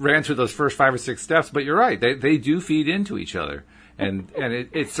kind of ran through those first 5 or 6 steps, but you're right. They do feed into each other. And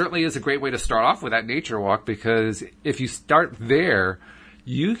it certainly is a great way to start off with that nature walk, because if you start there,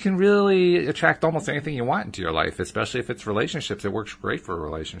 you can really attract almost anything you want into your life, especially if it's relationships. It works great for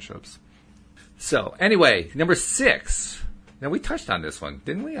relationships. So anyway, number 6. Now, we touched on this one,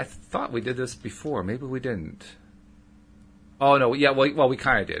 didn't we? I thought we did this before. Maybe we didn't. Oh, no. Yeah, well, we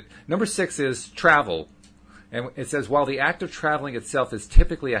kind of did. Number 6 is travel. And it says, while the act of traveling itself is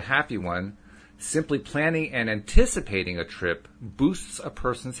typically a happy one, simply planning and anticipating a trip boosts a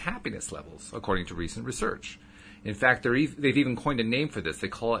person's happiness levels, according to recent research. In fact, they've even coined a name for this. They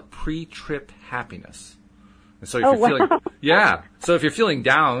call it pre-trip happiness. And so so if you're feeling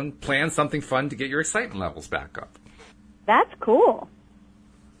down, plan something fun to get your excitement levels back up. That's cool.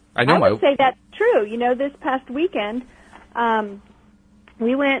 I would say that's true. This past weekend,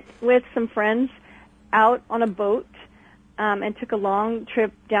 we went with some friends out on a boat and took a long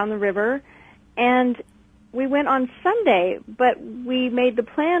trip down the river. And we went on Sunday, but we made the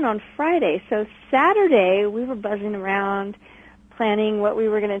plan on Friday. So Saturday, we were buzzing around, planning what we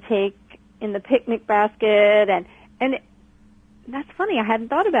were going to take in the picnic basket. And that's funny, I hadn't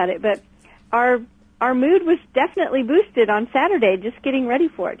thought about it, but our mood was definitely boosted on Saturday, just getting ready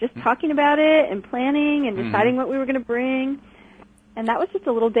for it, just talking about it and planning and deciding what we were going to bring. And that was just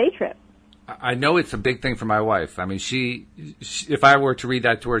a little day trip. I know it's a big thing for my wife. I mean, she if I were to read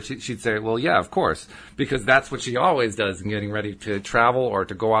that to her, she'd say, well, yeah, of course, because that's what she always does in getting ready to travel or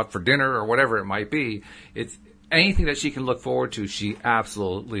to go out for dinner or whatever it might be. It's anything that she can look forward to, she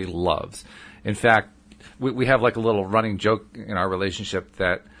absolutely loves. In fact, we have like a little running joke in our relationship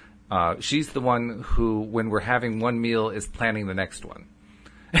that she's the one who, when we're having one meal, is planning the next one.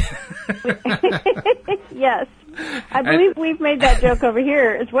 Yes. I believe we've made that joke over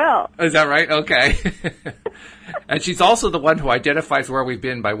here as well. Is that right? Okay. And she's also the one who identifies where we've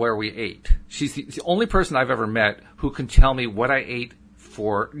been by where we ate. She's the only person I've ever met who can tell me what I ate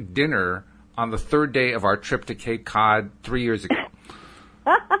for dinner on the 3rd day of our trip to Cape Cod 3 years ago.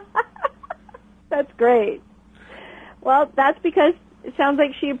 That's great. Well, that's because it sounds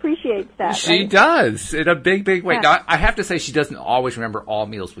like she appreciates that. She does, in a big, big way. Yeah. Now, I have to say she doesn't always remember all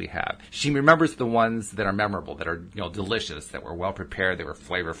meals we have. She remembers the ones that are memorable, that are delicious, that were well prepared, they were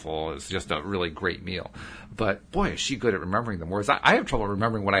flavorful. It's just a really great meal. But, boy, is she good at remembering them. Whereas I have trouble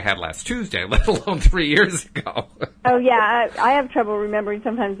remembering what I had last Tuesday, let alone 3 years ago. Oh, yeah. I have trouble remembering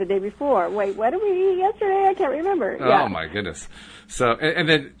sometimes the day before. Wait, what did we eat yesterday? I can't remember. Oh, my goodness. So, and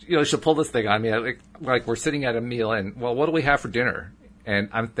then, she'll pull this thing on me. Like we're sitting at a meal and, well, what do we have for dinner? And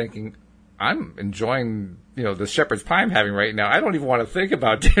I'm thinking, I'm enjoying, the shepherd's pie I'm having right now. I don't even want to think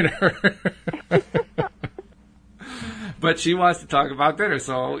about dinner. But she wants to talk about dinner.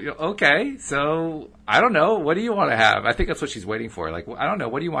 So, okay. So, I don't know. What do you want to have? I think that's what she's waiting for. Like, I don't know.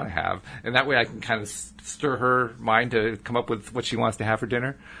 What do you want to have? And that way I can kind of stir her mind to come up with what she wants to have for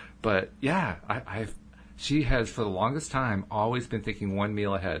dinner. But, yeah, she has, for the longest time, always been thinking one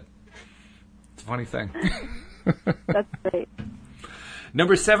meal ahead. It's a funny thing. That's great.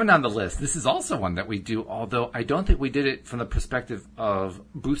 Number 7 on the list. This is also one that we do, although I don't think we did it from the perspective of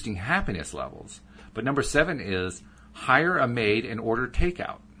boosting happiness levels. But number 7 is hire a maid and order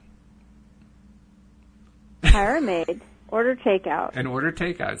takeout. Hire a maid, order takeout. And order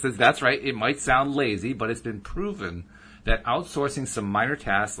takeout. It says, that's right, it might sound lazy, but it's been proven that outsourcing some minor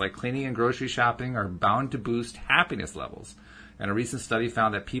tasks like cleaning and grocery shopping are bound to boost happiness levels. And a recent study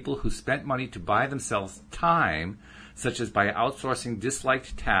found that people who spent money to buy themselves time, such as by outsourcing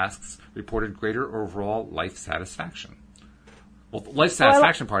disliked tasks, reported greater overall life satisfaction. Well, the life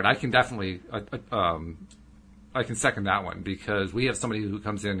satisfaction part, I can definitely, I can second that one, because we have somebody who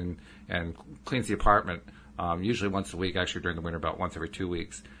comes in and cleans the apartment usually once a week, actually during the winter about once every 2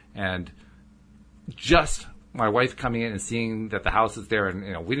 weeks. And just my wife coming in and seeing that the house is there and,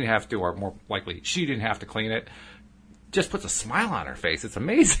 you know, we didn't have to, or more likely she didn't have to clean it, just puts a smile on her face. It's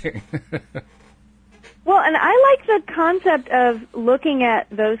amazing. Well, and I like the concept of looking at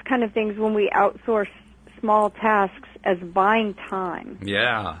those kind of things when we outsource small tasks as buying time.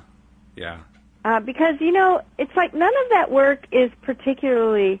 Yeah. Because, you know, it's like none of that work is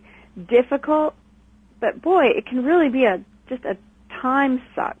particularly difficult, but boy, it can really be just a time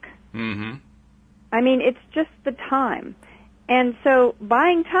suck. Mm-hmm. I mean, it's just the time. And so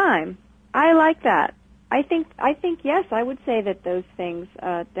buying time, I like that. I think yes, I would say that those things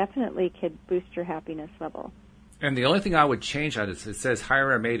definitely could boost your happiness level. And the only thing I would change on is it says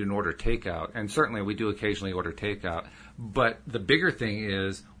hire a maid and order takeout. And certainly we do occasionally order takeout. But the bigger thing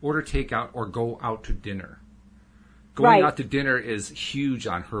is order takeout or go out to dinner. Going out to dinner is huge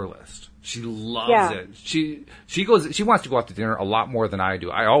on her list. She loves it. She wants to go out to dinner a lot more than I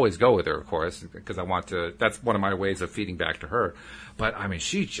do. I always go with her, of course, because I want to. That's one of my ways of feeding back to her. But I mean,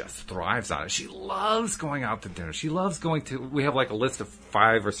 she just thrives on it. She loves going out to dinner. She loves going to. We have like a list of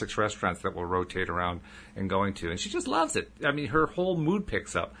 5 or 6 restaurants that we'll rotate around and going to, and she just loves it. I mean, her whole mood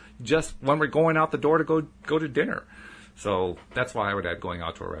picks up just when we're going out the door to go to dinner. So that's why I would add going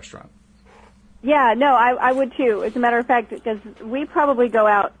out to a restaurant. Yeah, no, I would too. As a matter of fact, because we probably go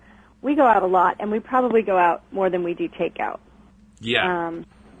out a lot, and we probably go out more than we do takeout. Yeah.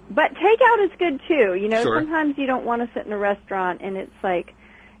 But takeout is good too. You know, Sure. Sometimes you don't want to sit in a restaurant, and it's like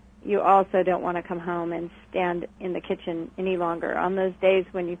you also don't want to come home and stand in the kitchen any longer on those days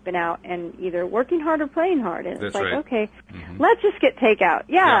when you've been out and either working hard or playing hard. And it's That's like, right. okay, let's just get takeout.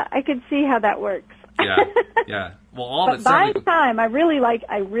 Yeah, I could see how that works. Yeah. Well, all But that buying certainly. time, I really like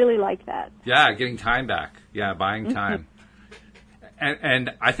that. Yeah, getting time back. Yeah, buying time.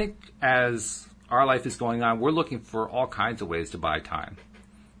 And I think as our life is going on, we're looking for all kinds of ways to buy time.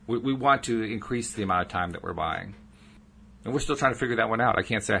 We want to increase the amount of time that we're buying. And we're still trying to figure that one out. I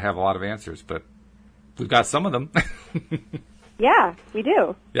can't say I have a lot of answers, but we've got some of them. Yeah, we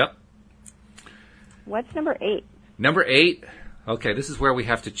do. Yep. What's number 8? Number 8. Okay, this is where we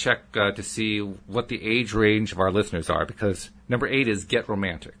have to check to see what the age range of our listeners are, because number 8 is get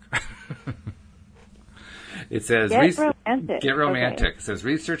romantic. It says Get romantic. Get romantic. Okay. It says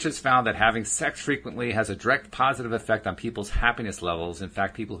research has found that having sex frequently has a direct positive effect on people's happiness levels. In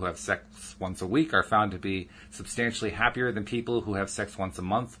fact, people who have sex once a week are found to be substantially happier than people who have sex once a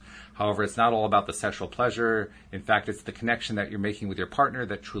month. However, it's not all about the sexual pleasure. In fact, it's the connection that you're making with your partner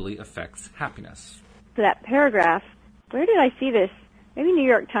that truly affects happiness. So that paragraph, where did I see this? Maybe New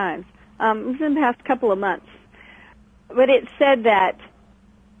York Times. It was in the past couple of months. But it said that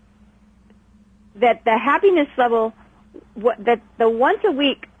the happiness level, that the once a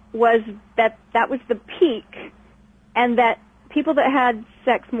week was that was the peak, and that people that had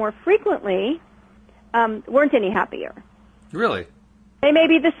sex more frequently weren't any happier. Really? They may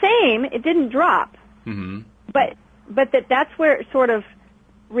be the same. It didn't drop. Mm-hmm. But that's where it sort of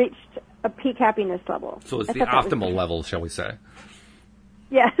reached a peak happiness level. So it's the optimal level, shall we say?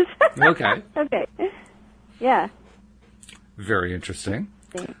 Yes. Okay. Okay. Yeah. Very interesting.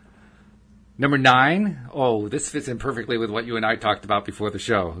 Number 9. Oh, this fits in perfectly with what you and I talked about before the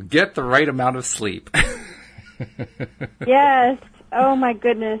show. Get the right amount of sleep. Yes. Oh, my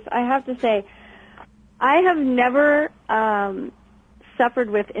goodness. I have to say, I have never suffered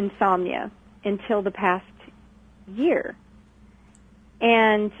with insomnia until the past year.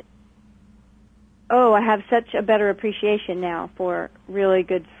 And, I have such a better appreciation now for really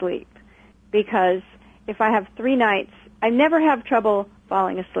good sleep. Because if I have 3 nights, I never have trouble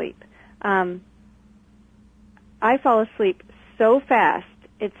falling asleep. I fall asleep so fast,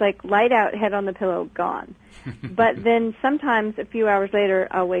 it's like light out, head on the pillow, gone. But then sometimes a few hours later,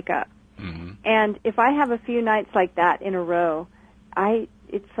 I'll wake up. Mm-hmm. And if I have a few nights like that in a row,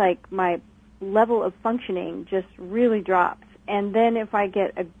 it's like my level of functioning just really drops. And then if I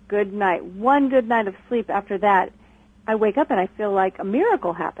get one good night of sleep after that, I wake up and I feel like a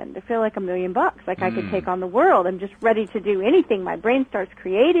miracle happened. I feel like $1 million, like I could take on the world. I'm just ready to do anything. My brain starts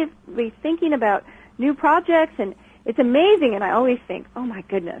creatively thinking about new projects, and it's amazing, and I always think, oh my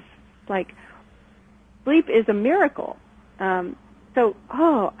goodness, like, sleep is a miracle. I'm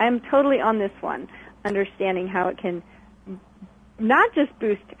totally on this one, understanding how it can not just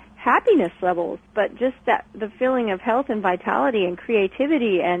boost happiness levels, but just the feeling of health and vitality and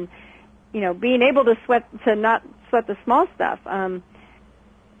creativity, and being able to not sweat the small stuff.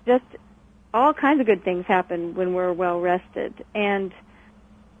 Just all kinds of good things happen when we're well rested, and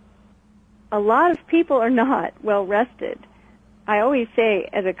a lot of people are not well rested. I always say,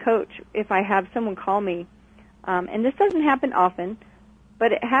 as a coach, if I have someone call me, and this doesn't happen often,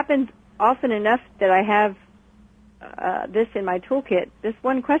 but it happens often enough that I have this in my toolkit, this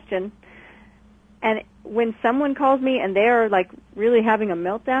one question, and when someone calls me and they're like really having a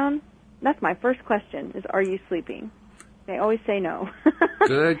meltdown, that's my first question is, are you sleeping? They always say no.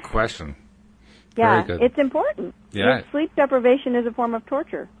 Good question. Yeah, Very good. It's important. Yeah. Sleep deprivation is a form of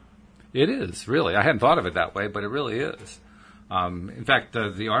torture. It is, really. I hadn't thought of it that way, but it really is. In fact,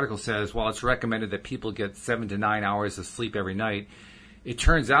 the article says, while it's recommended that people get 7 to 9 hours of sleep every night, it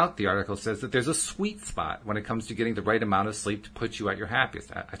turns out, the article says, that there's a sweet spot when it comes to getting the right amount of sleep to put you at your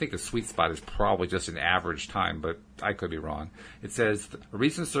happiest. I think the sweet spot is probably just an average time, but I could be wrong. It says, a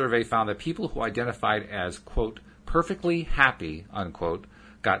recent survey found that people who identified as, quote, perfectly happy, unquote,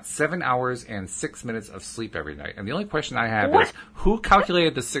 got 7 hours and 6 minutes of sleep every night. And the only question I have is, who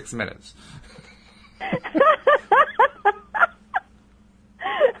calculated the 6 minutes?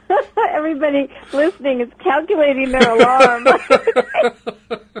 Everybody listening is calculating their alarm.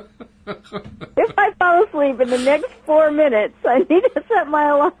 If I fall asleep in the next 4 minutes, I need to set my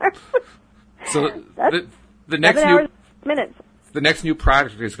alarm. So the next new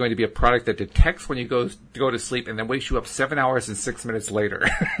product is going to be a product that detects when you go to sleep and then wakes you up 7 hours and 6 minutes later.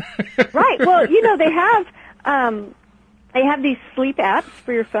 Right. Well, they have these sleep apps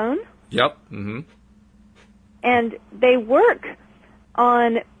for your phone. Yep. Mm-hmm. And they work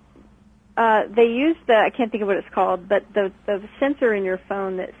on. They use I can't think of what it's called, but the sensor in your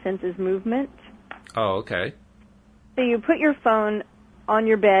phone that senses movement. Oh, okay. So you put your phone on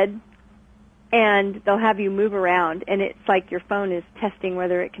your bed, and they'll have you move around, and it's like your phone is testing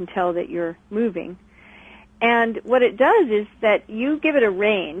whether it can tell that you're moving. And what it does is that you give it a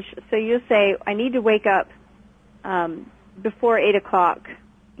range. So you'll say, I need to wake up before 8 o'clock.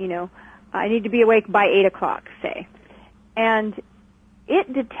 I need to be awake by 8 o'clock, say. And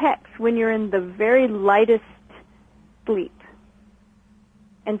it detects when you're in the very lightest sleep.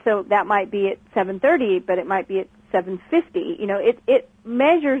 And so that might be at 7:30, but it might be at 7:50. It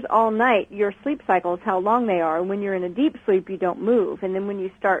measures all night your sleep cycles, how long they are. And when you're in a deep sleep, you don't move. And then when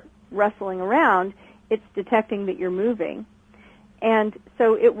you start rustling around, it's detecting that you're moving. And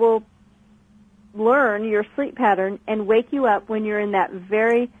so it will learn your sleep pattern and wake you up when you're in that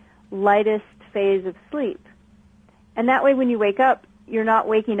very lightest phase of sleep. And that way when you wake up, you're not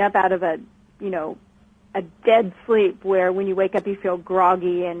waking up out of a dead sleep where when you wake up you feel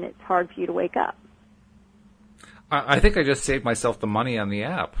groggy and it's hard for you to wake up. I think I just saved myself the money on the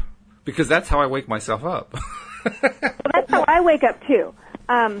app because that's how I wake myself up. Well, that's how I wake up too.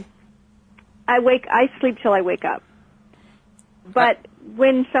 I sleep till I wake up. But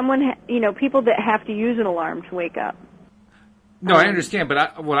when someone, people that have to use an alarm to wake up. No, I understand,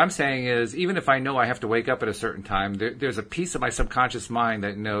 but what I'm saying is, even if I know I have to wake up at a certain time, there's a piece of my subconscious mind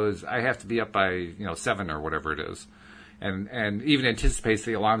that knows I have to be up by 7 or whatever it is, and even anticipates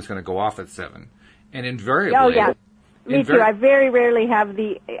the alarm's going to go off at 7, and invariably. Oh yeah, me too. I very rarely have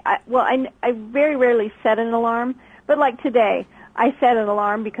I very rarely set an alarm, but like today, I set an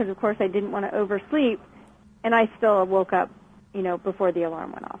alarm because of course I didn't want to oversleep, and I still woke up, before the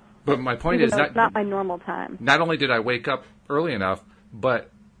alarm went off. But my point is not my normal time. Not only did I wake up early enough, but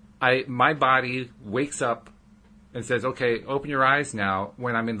my body wakes up and says, "Okay, open your eyes now."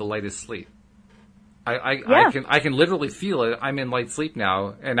 When I'm in the lightest sleep, I can literally feel it. I'm in light sleep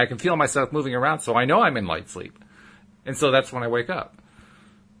now, and I can feel myself moving around, so I know I'm in light sleep, and so that's when I wake up.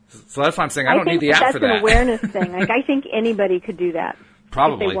 So that's why I'm saying I don't need the app for that. That's an awareness thing. Like I think anybody could do that.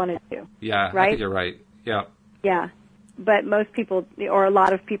 Probably if they wanted to. Yeah, right? I think you're right. Yeah. Yeah. But most people, or a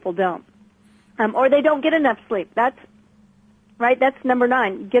lot of people don't. Or they don't get enough sleep. That's right. That's number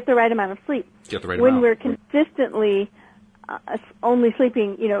 9. Get the right amount of sleep. Get the right when amount. We're consistently only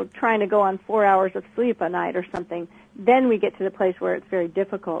sleeping, trying to go on 4 hours of sleep a night or something, then we get to the place where it's very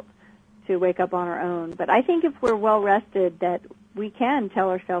difficult to wake up on our own. But I think if we're well rested, that we can tell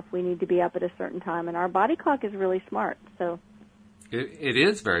ourselves we need to be up at a certain time, and our body clock is really smart. So it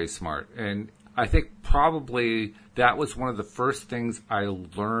is very smart, and I think probably that was one of the first things I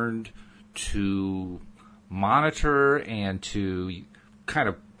learned to monitor and to kind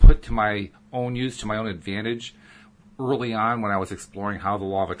of put to my own use, to my own advantage, early on when I was exploring how the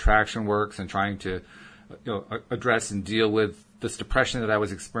law of attraction works and trying to address and deal with this depression that I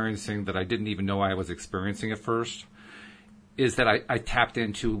was experiencing that I didn't even know I was experiencing at first, is that I tapped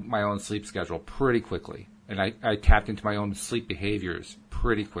into my own sleep schedule pretty quickly. And I tapped into my own sleep behaviors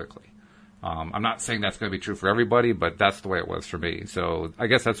pretty quickly. I'm not saying that's going to be true for everybody, but that's the way it was for me. So I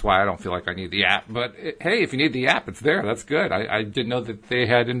guess that's why I don't feel like I need the app. But hey, if you need the app, it's there. That's good. I didn't know that they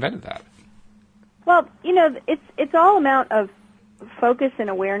had invented that. Well, it's all amount of focus and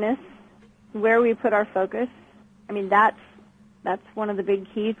awareness, where we put our focus. I mean, that's one of the big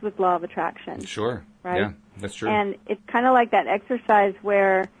keys with law of attraction. Sure. Right? Yeah, that's true. And it's kind of like that exercise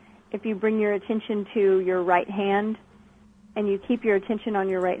where if you bring your attention to your right hand and you keep your attention on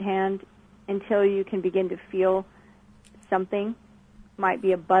your right hand until you can begin to feel something, might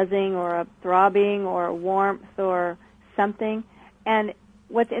be a buzzing or a throbbing or a warmth or something. And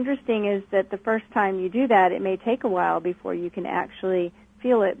what's interesting is that the first time you do that, it may take a while before you can actually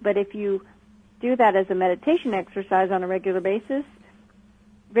feel it. But if you do that as a meditation exercise on a regular basis,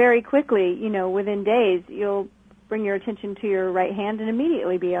 very quickly, within days, you'll bring your attention to your right hand and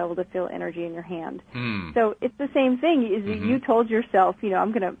immediately be able to feel energy in your hand. So it's the same thing. You told yourself,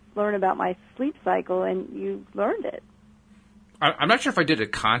 I'm going to learn about my sleep cycle, and you learned it. I'm not sure if I did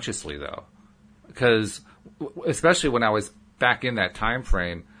it consciously, though, because especially when I was back in that time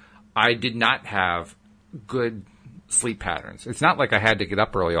frame, I did not have good sleep patterns. It's not like I had to get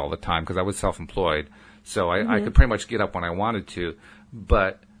up early all the time because I was self-employed, so I could pretty much get up when I wanted to.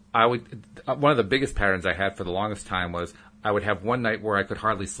 But one of the biggest patterns I had for the longest time was I would have one night where I could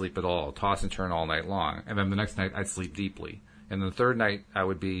hardly sleep at all, toss and turn all night long, and then the next night I'd sleep deeply. And then the third night I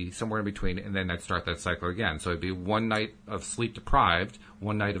would be somewhere in between, and then I'd start that cycle again. So it'd be one night of sleep deprived,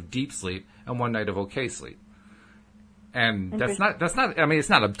 one night of deep sleep, and one night of okay sleep. And that's not, I mean, it's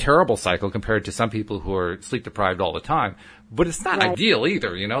not a terrible cycle compared to some people who are sleep deprived all the time, but it's not ideal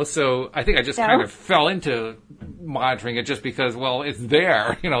either, So I think I just kind of fell into monitoring it just because, well, it's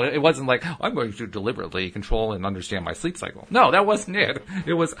there. It wasn't like, I'm going to deliberately control and understand my sleep cycle. No, that wasn't it.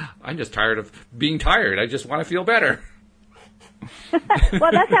 It was, I'm just tired of being tired. I just want to feel better.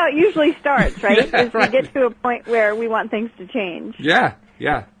 Well, that's how it usually starts, right? We get to a point where we want things to change. Yeah.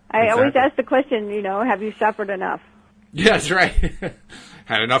 I always ask the question, have you suffered enough? Yeah, that's right.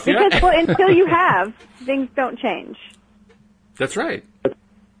 Had enough yet? Because until you have, things don't change. That's right.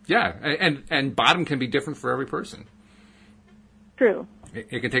 Yeah, and bottom can be different for every person. True.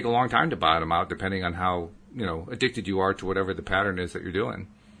 It can take a long time to bottom out, depending on how addicted you are to whatever the pattern is that you're doing.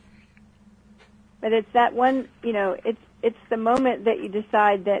 But it's that one, it's the moment that you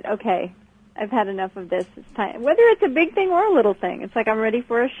decide that, okay, I've had enough of this. It's time. Whether it's a big thing or a little thing, it's like I'm ready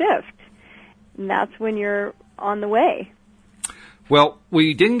for a shift. And that's when you're on the way. Well,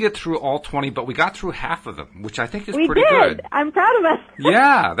 we didn't get through all 20, but we got through half of them, which I think is pretty good. I'm proud of us.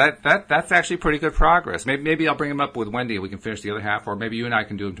 Yeah, that's actually pretty good progress. Maybe I'll bring them up with Wendy and we can finish the other half, or maybe you and I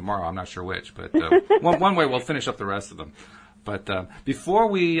can do them tomorrow. I'm not sure which, but one way we'll finish up the rest of them. But before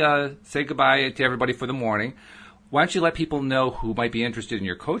we say goodbye to everybody for the morning, why don't you let people know who might be interested in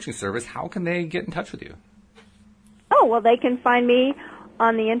your coaching service? How can they get in touch with you? Oh, well, they can find me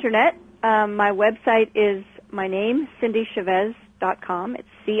on the Internet. My website is my name, CindieChavez.com. It's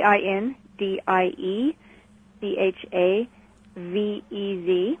CindieChavez.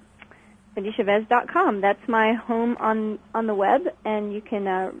 CindieChavez.com. That's my home on the web, and you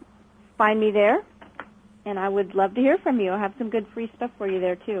can find me there. And I would love to hear from you. I'll have some good free stuff for you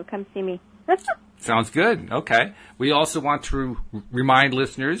there, too. Come see me. Sounds good. Okay. We also want to remind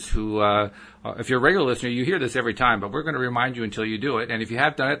listeners who, if you're a regular listener, you hear this every time, but we're going to remind you until you do it. And if you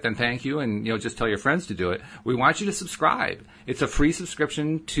have done it, then thank you, and just tell your friends to do it. We want you to subscribe. It's a free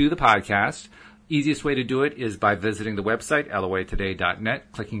subscription to the podcast. Easiest way to do it is by visiting the website,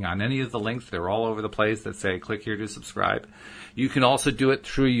 loatoday.net, clicking on any of the links. They're all over the place that say click here to subscribe. You can also do it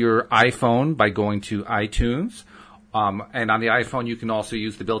through your iPhone by going to iTunes. And on the iPhone, you can also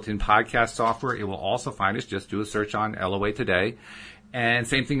use the built-in podcast software. It will also find us. Just do a search on LOA Today. And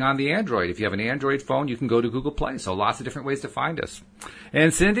same thing on the Android. If you have an Android phone, you can go to Google Play. So lots of different ways to find us.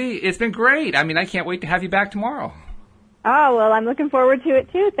 And Cindie, it's been great. I mean, I can't wait to have you back tomorrow. Oh, well, I'm looking forward to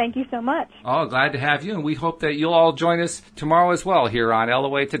it, too. Thank you so much. Oh, glad to have you. And we hope that you'll all join us tomorrow as well here on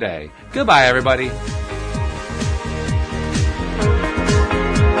LOA Today. Goodbye, everybody.